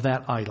of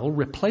that idol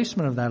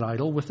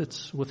with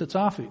its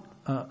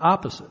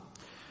opposite.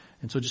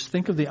 And so just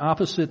think of the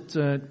opposite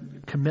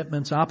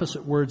commitments,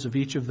 opposite words of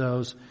each of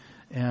those,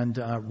 and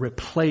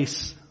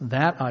replace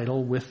that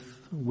idol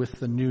with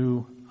the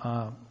new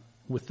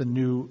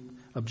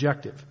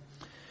objective.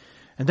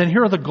 And then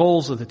here are the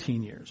goals of the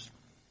teen years.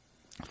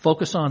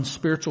 Focus on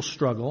spiritual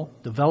struggle,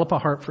 develop a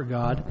heart for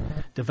God,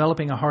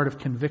 developing a heart of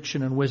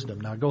conviction and wisdom.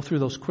 Now go through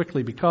those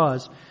quickly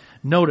because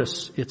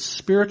notice it's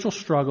spiritual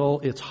struggle,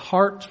 it's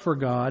heart for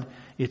God,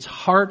 it's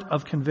heart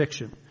of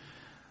conviction.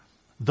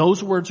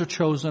 Those words are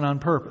chosen on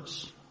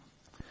purpose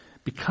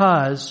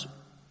because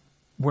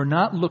we're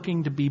not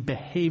looking to be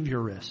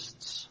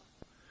behaviorists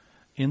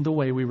in the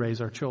way we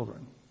raise our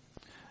children.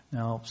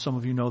 Now, some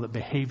of you know that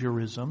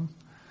behaviorism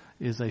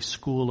is a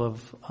school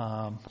of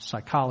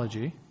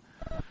psychology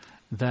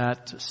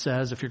that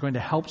says if you're going to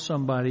help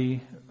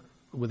somebody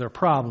with their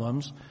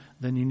problems,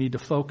 then you need to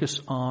focus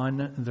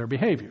on their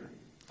behavior.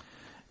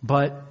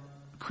 But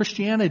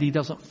Christianity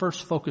doesn't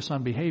first focus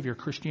on behavior.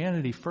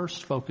 Christianity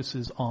first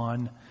focuses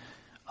on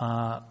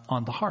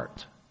the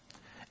heart.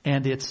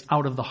 And it's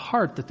out of the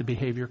heart that the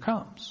behavior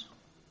comes.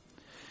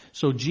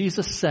 So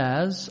Jesus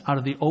says, out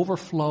of the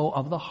overflow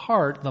of the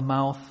heart, the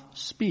mouth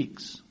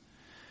speaks.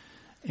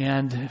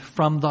 And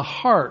from the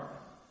heart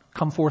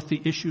come forth the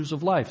issues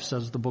of life,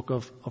 says the book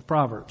of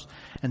Proverbs.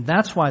 And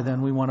that's why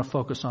then we want to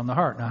focus on the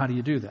heart. Now, how do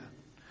you do that?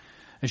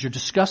 As you're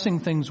discussing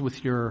things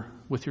with your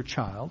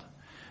child,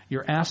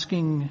 you're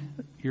asking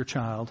your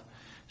child,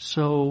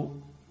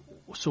 so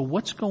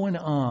what's going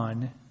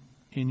on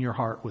in your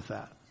heart with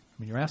that?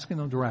 I mean, you're asking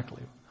them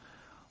directly.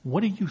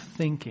 What are you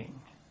thinking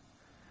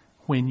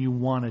when you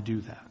want to do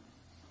that?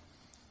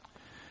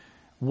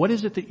 What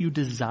is it that you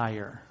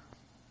desire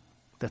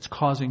that's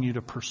causing you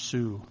to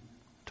pursue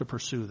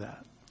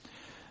that?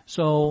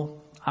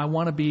 So I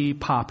want to be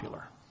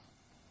popular.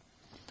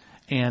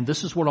 And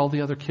this is what all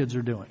the other kids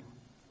are doing.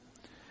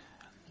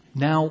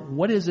 Now,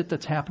 what is it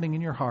that's happening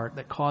in your heart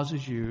that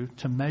causes you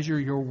to measure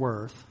your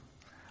worth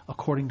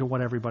according to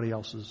what everybody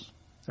else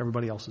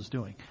is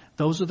doing?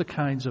 Those are the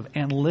kinds of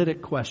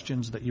analytic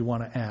questions that you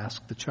want to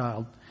ask the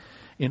child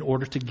in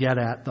order to get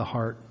at the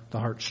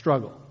heart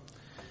struggle.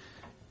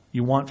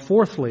 You want,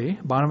 fourthly,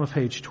 bottom of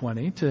page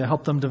 20, to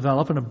help them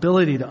develop an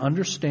ability to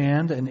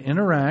understand and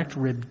interact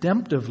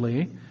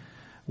redemptively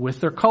with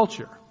their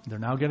culture. They're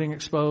now getting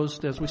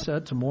exposed, as we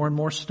said, to more and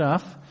more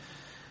stuff.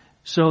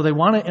 So they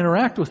want to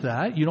interact with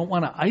that. You don't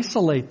want to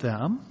isolate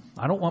them.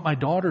 I don't want my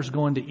daughters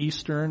going to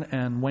Eastern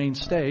and Wayne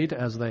State,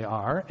 as they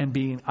are, and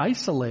being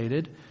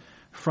isolated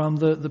from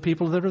the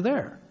people that are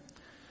there.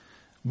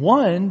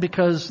 One,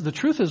 because the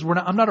truth is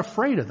I'm not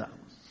afraid of them.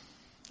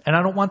 And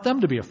I don't want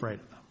them to be afraid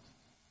of them.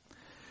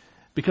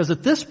 Because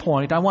at this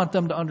point, I want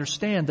them to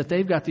understand that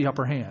they've got the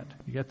upper hand.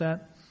 You get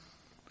that?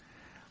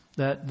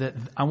 That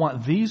I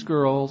want these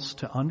girls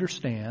to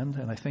understand,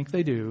 and I think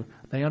they do,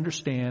 they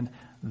understand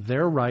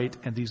they're right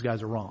and these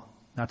guys are wrong.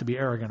 Not to be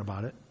arrogant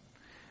about it,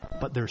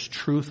 but there's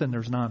truth and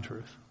there's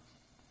non-truth.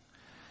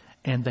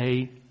 And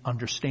they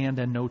understand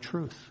and know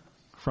truth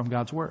from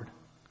God's Word.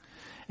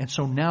 And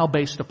so now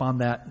based upon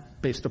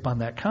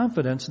that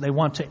confidence, they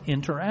want to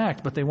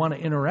interact, but they want to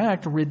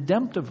interact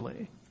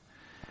redemptively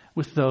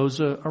with those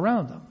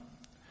around them.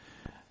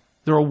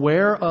 They're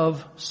aware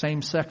of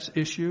same-sex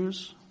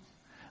issues.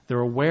 They're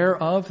aware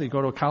of, you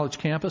go to a college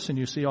campus and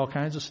you see all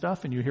kinds of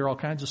stuff and you hear all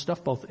kinds of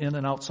stuff both in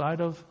and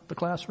outside of the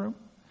classroom.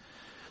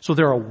 So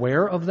they're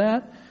aware of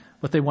that,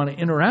 but they want to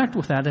interact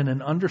with that in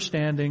an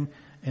understanding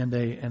and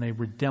a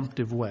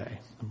redemptive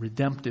way. A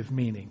redemptive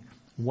meaning.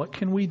 What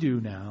can we do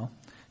now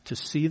to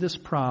see this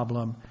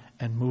problem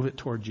and move it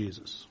toward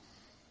Jesus?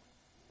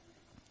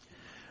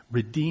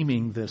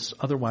 Redeeming this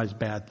otherwise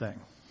bad thing.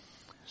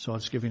 So I'll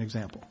just give you an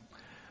example.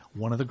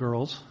 One of the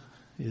girls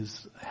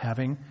is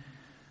having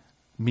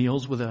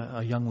meals with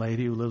a young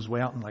lady who lives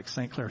way out in like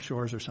St. Clair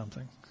Shores or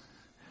something.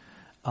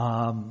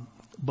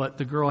 But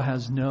the girl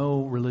has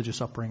no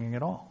religious upbringing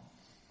at all.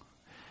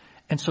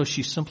 And so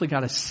she's simply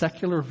got a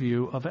secular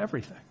view of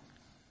everything.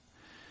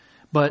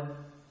 But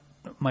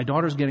my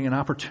daughter's getting an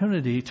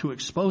opportunity to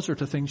expose her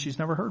to things she's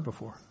never heard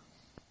before.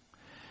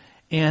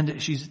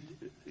 And she's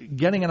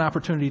getting an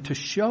opportunity to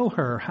show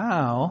her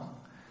how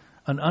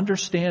an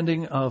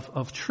understanding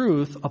of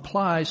truth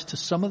applies to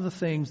some of the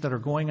things that are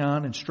going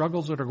on and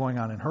struggles that are going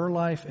on in her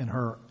life, in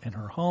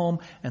her home,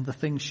 and the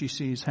things she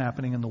sees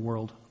happening in the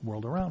world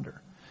around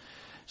her.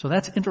 So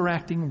that's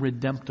interacting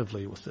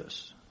redemptively with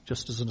this.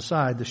 Just as an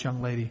aside, this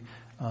young lady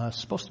is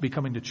supposed to be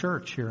coming to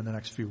church here in the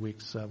next few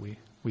weeks,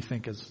 we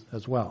think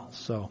as well.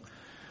 So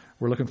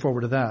we're looking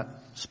forward to that,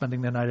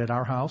 spending the night at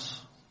our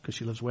house because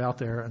she lives way out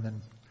there,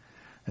 and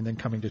then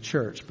coming to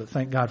church. But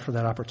thank God for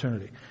that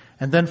opportunity.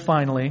 And then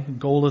finally,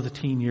 goal of the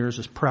teen years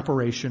is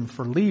preparation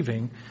for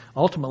leaving.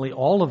 Ultimately,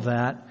 all of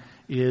that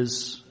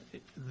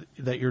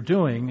that you're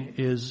doing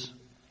is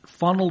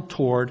funneled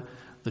toward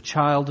the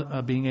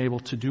child being able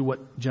to do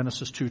what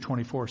Genesis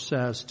 2:24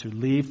 says, to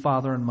leave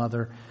father and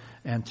mother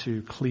and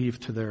to cleave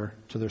to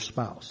their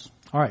spouse.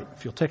 All right,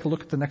 if you'll take a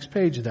look at the next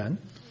page then,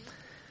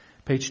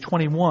 page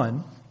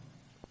 21.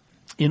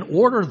 In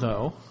order,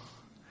 though,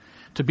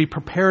 to be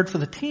prepared for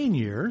the teen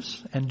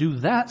years and do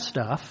that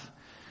stuff,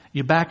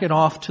 you back it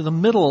off to the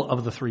middle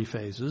of the three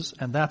phases,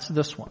 and that's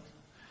this one.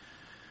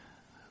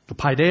 The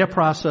paideia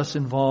process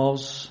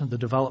involves the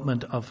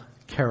development of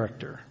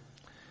character.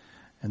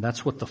 And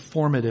that's what the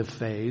formative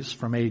phase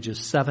from ages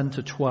 7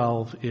 to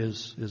 12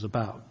 is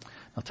about.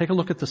 Now take a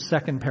look at the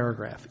second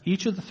paragraph.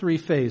 Each of the three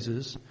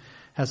phases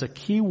has a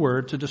key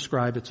word to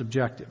describe its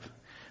objective.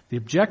 The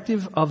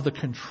objective of the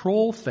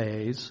control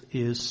phase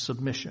is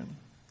submission.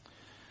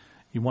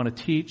 You want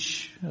to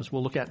teach, as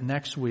we'll look at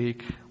next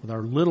week with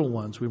our little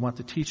ones, we want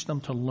to teach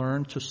them to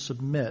learn to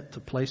submit, to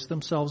place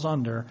themselves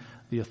under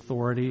the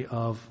authority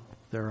of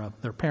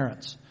their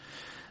parents.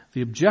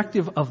 The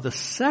objective of the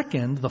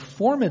second, the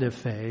formative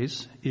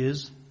phase,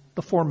 is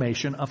the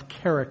formation of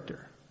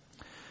character.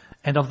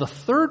 And of the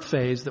third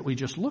phase that we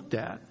just looked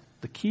at,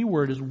 the key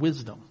word is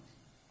wisdom.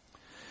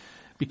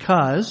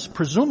 Because,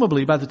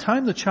 presumably, by the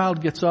time the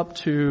child gets up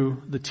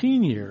to the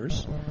teen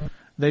years,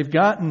 they've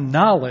gotten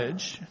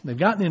knowledge, they've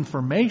gotten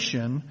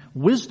information.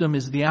 Wisdom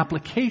is the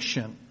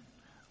application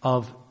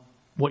of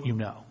what you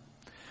know.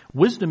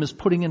 Wisdom is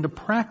putting into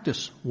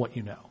practice what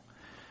you know.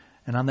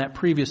 And on that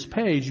previous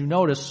page, you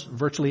notice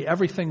virtually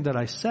everything that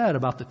I said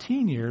about the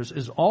teen years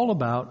is all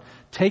about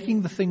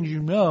taking the things you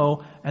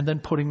know and then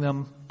putting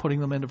them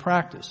into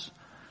practice.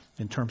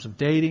 In terms of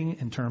dating,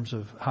 in terms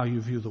of how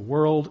you view the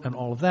world and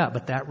all of that.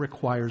 But that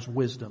requires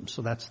wisdom,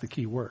 so that's the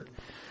key word.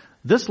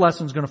 This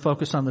lesson is going to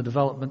focus on the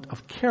development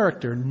of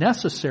character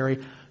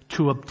necessary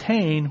to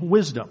obtain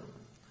wisdom.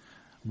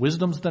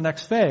 Wisdom's the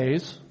next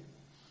phase,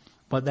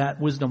 but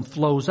that wisdom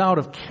flows out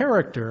of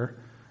character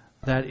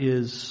that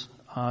is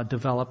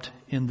developed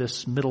in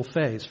this middle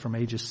phase from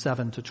ages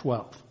 7 to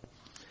 12.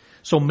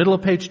 So middle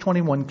of page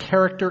 21,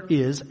 character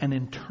is an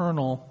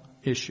internal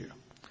issue.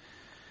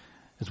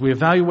 As we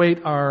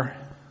evaluate our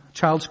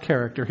child's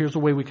character, here's the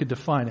way we could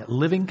define it.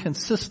 Living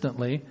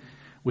consistently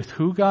with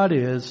who God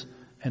is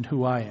and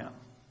who I am.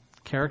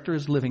 Character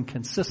is living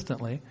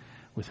consistently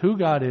with who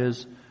God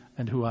is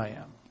and who I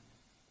am.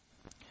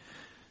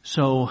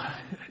 So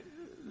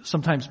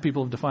sometimes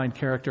people have defined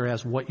character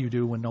as what you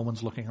do when no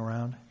one's looking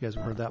around. You guys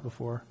have heard that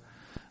before.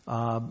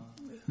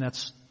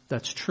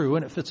 That's true,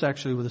 and it fits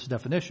actually with this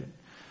definition.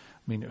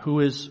 I mean, who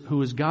is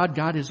God?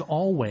 God is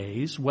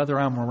always, whether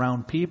I'm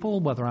around people,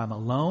 whether I'm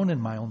alone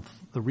in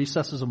the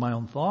recesses of my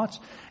own thoughts,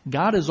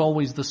 God is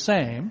always the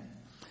same.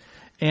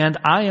 And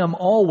I am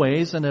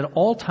always and at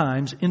all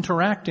times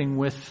interacting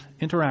with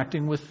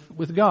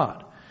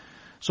God.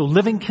 So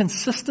living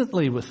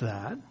consistently with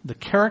that, the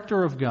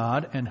character of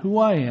God and who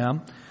I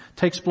am,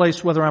 takes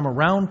place whether I'm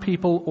around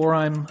people or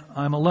I'm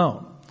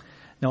alone.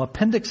 Now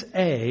Appendix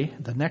A,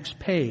 the next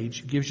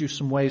page, gives you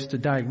some ways to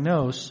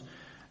diagnose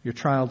your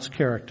child's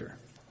character.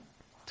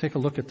 Take a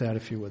look at that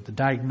if you would, the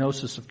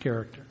diagnosis of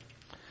character.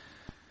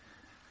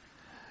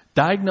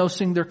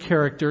 Diagnosing their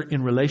character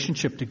in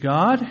relationship to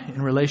God,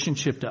 in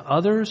relationship to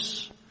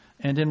others,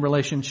 and in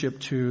relationship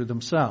to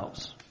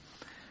themselves.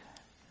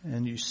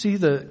 And you see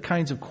the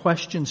kinds of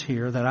questions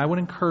here that I would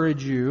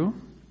encourage you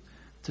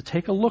to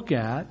take a look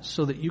at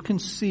so that you can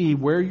see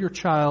where your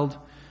child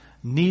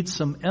needs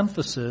some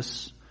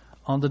emphasis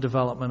on the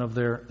development of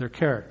their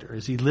character.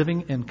 Is he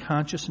living in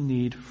conscious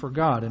need for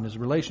God in his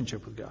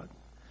relationship with God?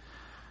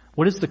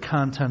 What is the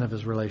content of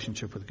his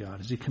relationship with God?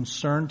 Is he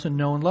concerned to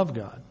know and love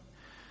God?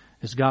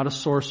 Is God a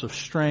source of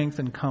strength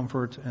and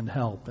comfort and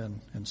help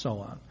and so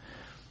on?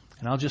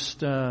 And I'll just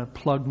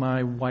plug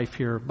my wife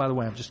here. By the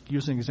way, I'm just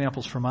using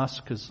examples from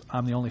us because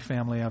I'm the only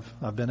family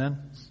I've been in.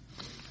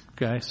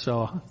 Okay,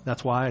 so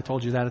that's why I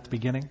told you that at the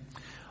beginning.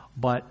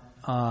 But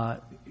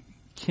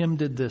Kim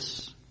did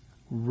this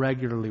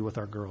regularly with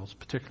our girls,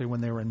 particularly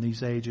when they were in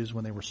these ages,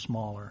 when they were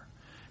smaller.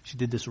 She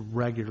did this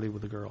regularly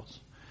with the girls.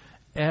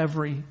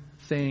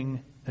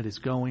 Everything that is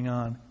going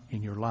on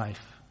in your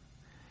life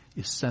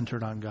is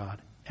centered on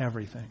God.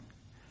 Everything.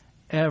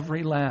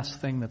 Every last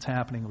thing that's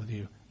happening with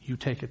you, you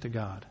take it to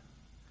God.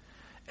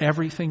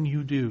 Everything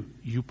you do,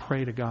 you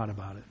pray to God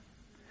about it.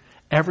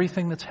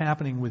 Everything that's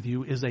happening with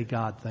you is a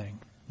God thing.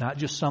 Not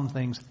just some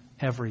things,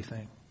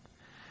 everything.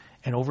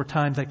 And over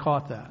time they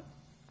caught that.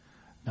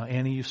 Now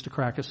Annie used to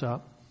crack us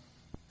up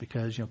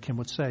because, Kim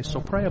would say, so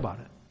pray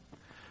about it.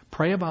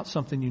 Pray about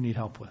something you need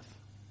help with.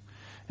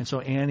 And so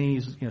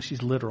Annie's,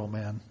 she's literal,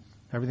 man.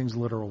 Everything's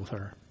literal with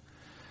her.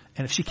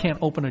 And if she can't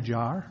open a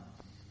jar,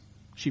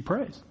 she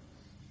prays.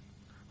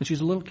 When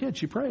she's a little kid,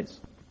 she prays.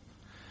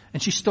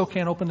 And she still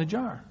can't open the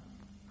jar.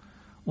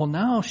 Well,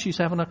 now she's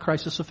having a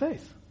crisis of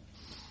faith.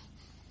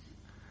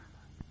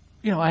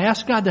 I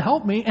ask God to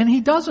help me, and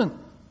He doesn't.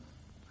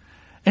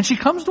 And she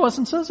comes to us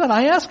and says that.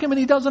 I ask Him, and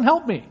He doesn't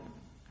help me.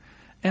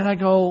 And I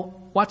go,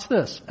 watch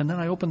this. And then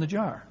I open the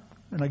jar,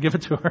 and I give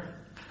it to her.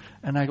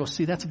 And I go,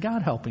 see, that's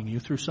God helping you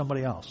through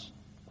somebody else,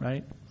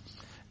 right?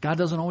 God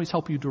doesn't always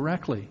help you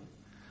directly,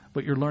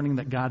 but you're learning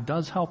that God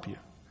does help you.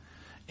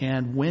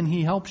 And when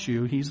He helps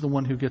you, He's the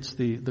one who gets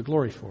the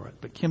glory for it.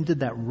 But Kim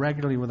did that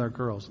regularly with our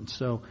girls. And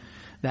so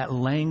that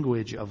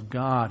language of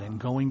God and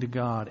going to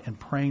God and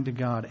praying to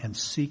God and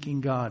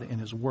seeking God in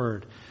His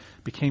Word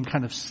became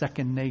kind of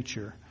second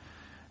nature.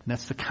 And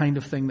that's the kind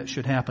of thing that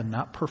should happen.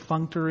 Not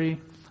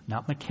perfunctory,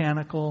 not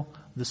mechanical.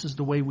 This is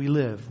the way we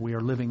live. We are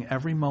living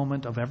every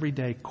moment of every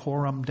day,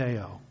 coram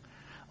Deo,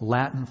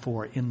 Latin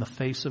for in the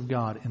face of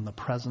God, in the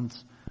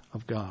presence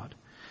of God.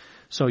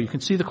 So you can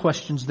see the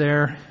questions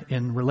there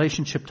in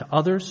relationship to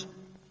others.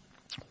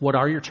 What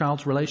are your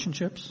child's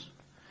relationships?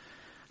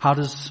 How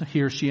does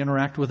he or she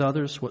interact with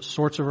others? What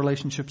sorts of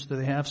relationships do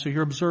they have? So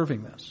you're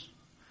observing this.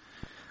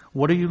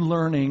 What are you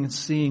learning and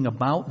seeing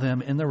about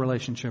them in their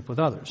relationship with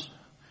others?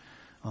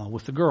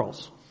 With the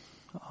girls.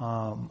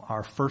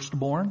 Our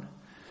firstborn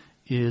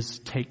is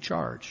take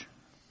charge.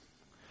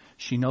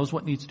 She knows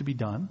what needs to be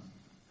done.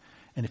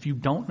 And if you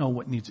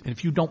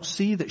don't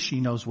see that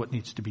she knows what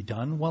needs to be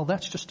done, well,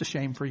 that's just a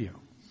shame for you.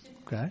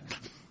 Okay?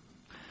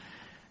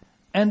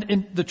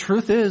 And the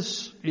truth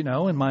is,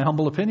 in my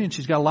humble opinion,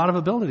 she's got a lot of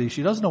ability.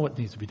 She does know what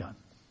needs to be done.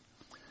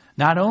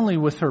 Not only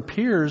with her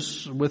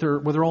peers, with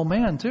her old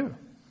man too.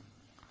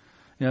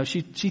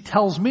 She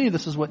tells me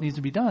this is what needs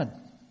to be done.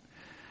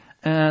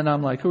 And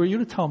I'm like, who are you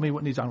to tell me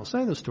what needs? I don't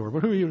say this to her,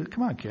 but who are you?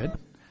 Come on, kid.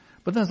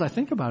 But then as I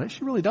think about it,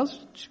 she really does.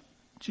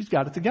 She's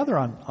got it together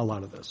on a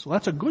lot of this. So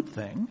that's a good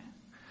thing.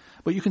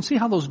 But you can see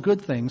how those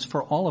good things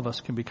for all of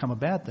us can become a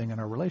bad thing in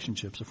our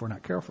relationships if we're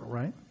not careful,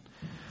 right?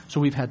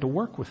 So we've had to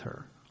work with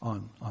her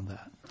on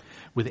that.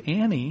 With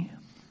Annie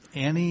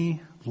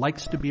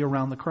likes to be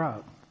around the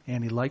crowd.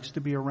 Annie likes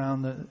to be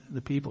around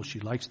the people.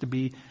 She likes to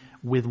be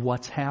with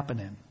what's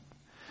happening.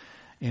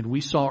 And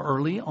we saw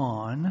early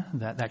on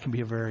that can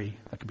be a very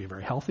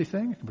healthy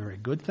thing. It can be a very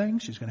good thing.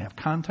 She's going to have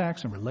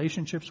contacts and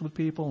relationships with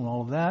people and all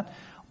of that.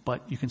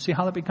 But you can see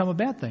how that become a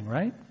bad thing,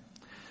 right?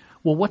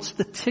 Well, what's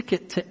the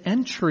ticket to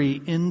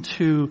entry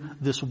into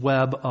this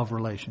web of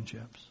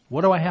relationships?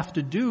 What do I have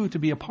to do to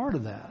be a part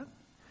of that?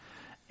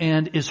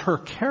 And is her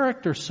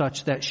character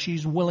such that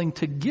she's willing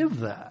to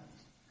give that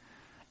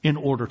in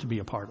order to be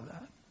a part of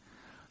that?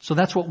 So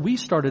that's what we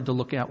started to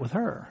look at with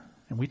her.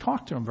 And we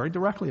talked to him very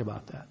directly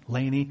about that.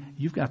 Lainey,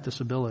 you've got this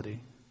ability.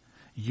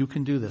 You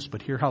can do this,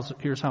 but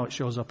here's how it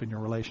shows up in your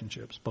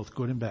relationships, both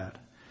good and bad.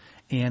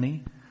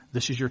 Annie,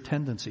 this is your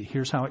tendency.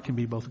 Here's how it can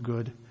be both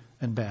good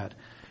and bad.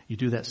 You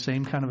do that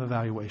same kind of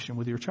evaluation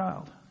with your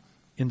child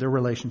in their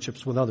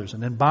relationships with others.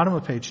 And then bottom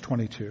of page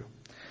 22,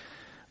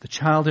 the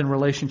child in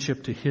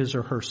relationship to his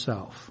or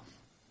herself.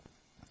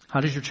 How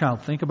does your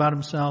child think about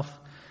himself?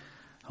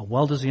 How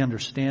well does he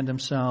understand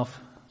himself?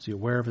 Is he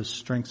aware of his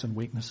strengths and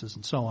weaknesses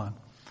and so on?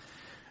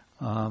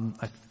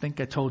 I think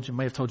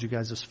may have told you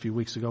guys this a few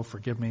weeks ago,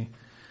 forgive me.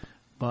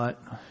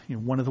 But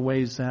one of the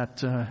ways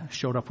that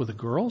showed up with the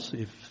girls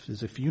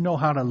is if you know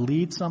how to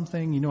lead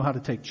something, you know how to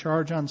take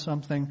charge on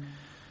something,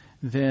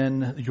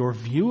 then your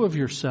view of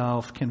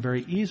yourself can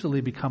very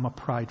easily become a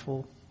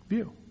prideful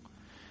view.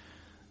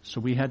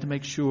 So we had to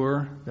make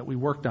sure that we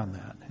worked on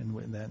that,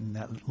 and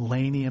that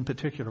Lainey in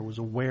particular was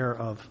aware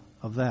of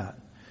that.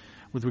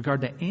 With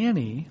regard to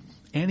Annie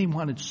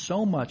wanted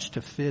so much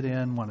to fit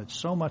in, wanted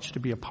so much to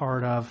be a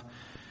part of,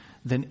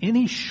 then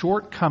any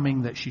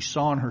shortcoming that she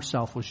saw in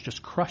herself was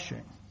just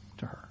crushing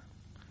to her.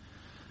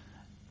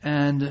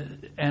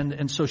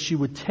 And so she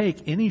would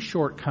take any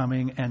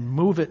shortcoming and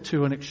move it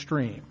to an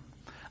extreme.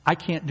 I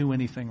can't do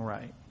anything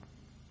right.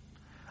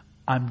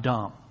 I'm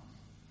dumb.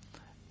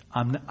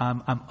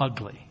 I'm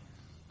ugly.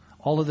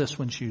 All of this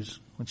when she's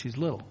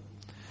little.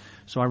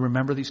 So I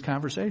remember these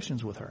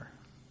conversations with her,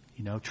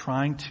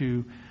 trying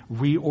to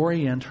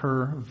reorient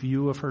her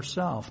view of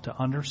herself, to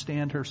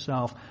understand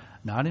herself,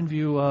 not in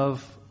view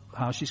of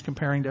how she's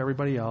comparing to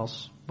everybody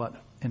else, but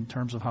in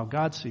terms of how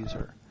God sees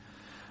her.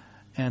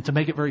 And to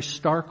make it very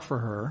stark for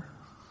her,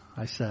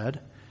 I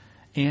said,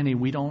 Annie,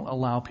 we don't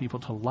allow people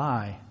to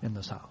lie in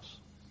this house.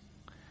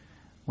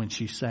 When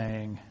she's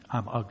saying,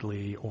 I'm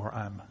ugly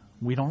or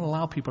we don't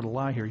allow people to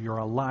lie here. You're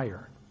a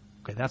liar.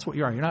 Okay, that's what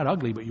you are. You're not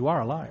ugly, but you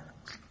are a liar.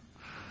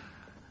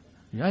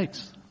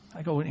 Yikes.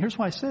 I go, and here's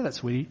why I say that,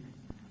 sweetie.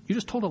 You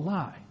just told a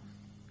lie.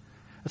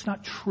 It's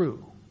not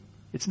true.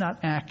 It's not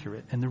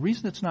accurate. And the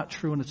reason it's not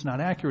true and it's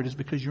not accurate is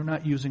because you're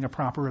not using a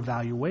proper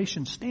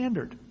evaluation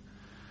standard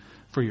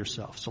for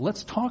yourself. So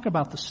let's talk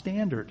about the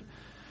standard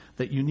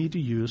that you need to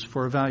use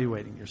for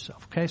evaluating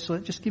yourself. Okay, so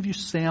let's just give you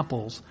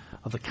samples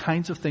of the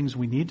kinds of things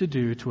we need to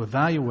do to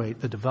evaluate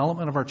the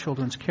development of our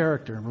children's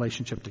character in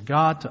relationship to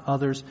God, to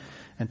others,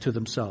 and to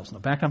themselves. Now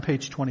back on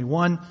page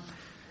 21,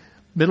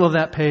 middle of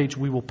that page,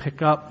 we will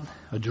pick up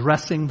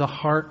addressing the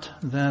heart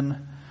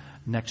then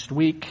next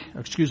week,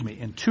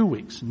 in 2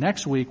 weeks.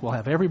 Next week, we'll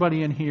have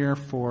everybody in here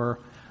for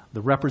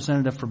the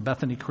representative from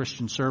Bethany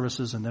Christian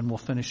Services, and then we'll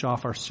finish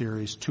off our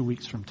series 2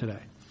 weeks from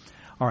today.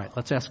 All right,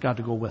 let's ask God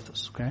to go with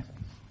us, okay?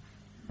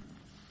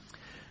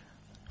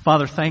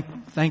 Father,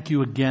 thank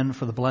you again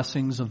for the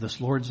blessings of this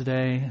Lord's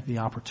Day, the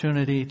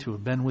opportunity to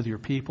have been with your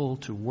people,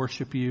 to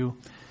worship you,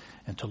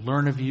 and to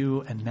learn of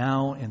you, and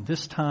now in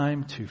this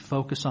time to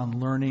focus on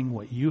learning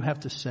what you have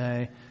to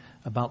say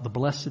about the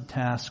blessed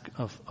task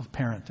of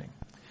parenting.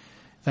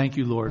 Thank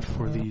you, Lord,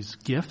 for these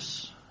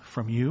gifts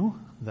from you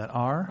that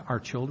are our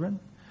children,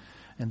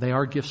 and they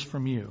are gifts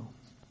from you.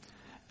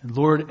 And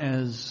Lord,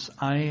 as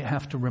I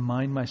have to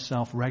remind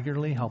myself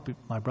regularly, help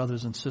my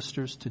brothers and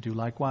sisters to do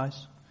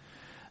likewise,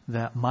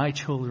 that my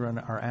children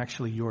are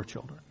actually your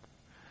children,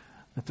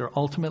 that they're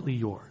ultimately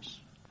yours,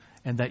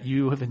 and that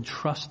you have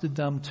entrusted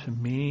them to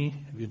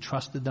me, you've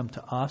entrusted them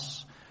to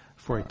us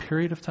for a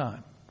period of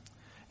time,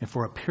 and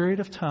for a period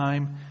of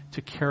time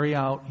to carry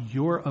out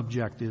your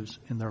objectives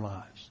in their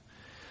lives.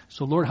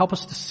 So Lord, help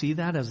us to see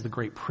that as the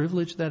great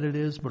privilege that it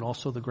is, but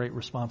also the great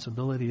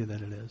responsibility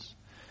that it is.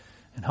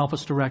 And help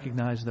us to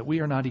recognize that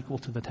we are not equal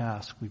to the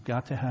task. We've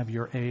got to have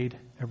your aid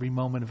every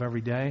moment of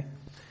every day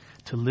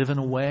to live in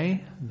a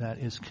way that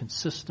is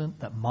consistent,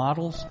 that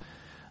models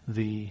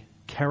the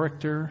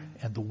character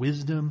and the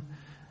wisdom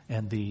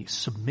and the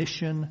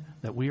submission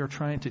that we are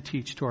trying to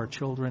teach to our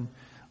children.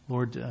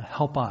 Lord,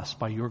 help us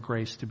by your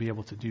grace to be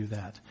able to do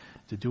that,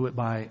 to do it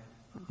by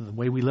the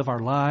way we live our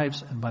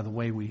lives and by the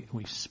way we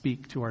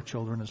speak to our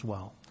children as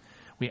well.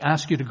 We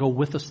ask you to go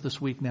with us this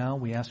week now.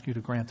 We ask you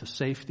to grant us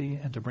safety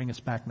and to bring us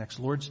back next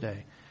Lord's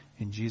Day.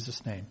 In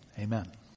Jesus' name, amen.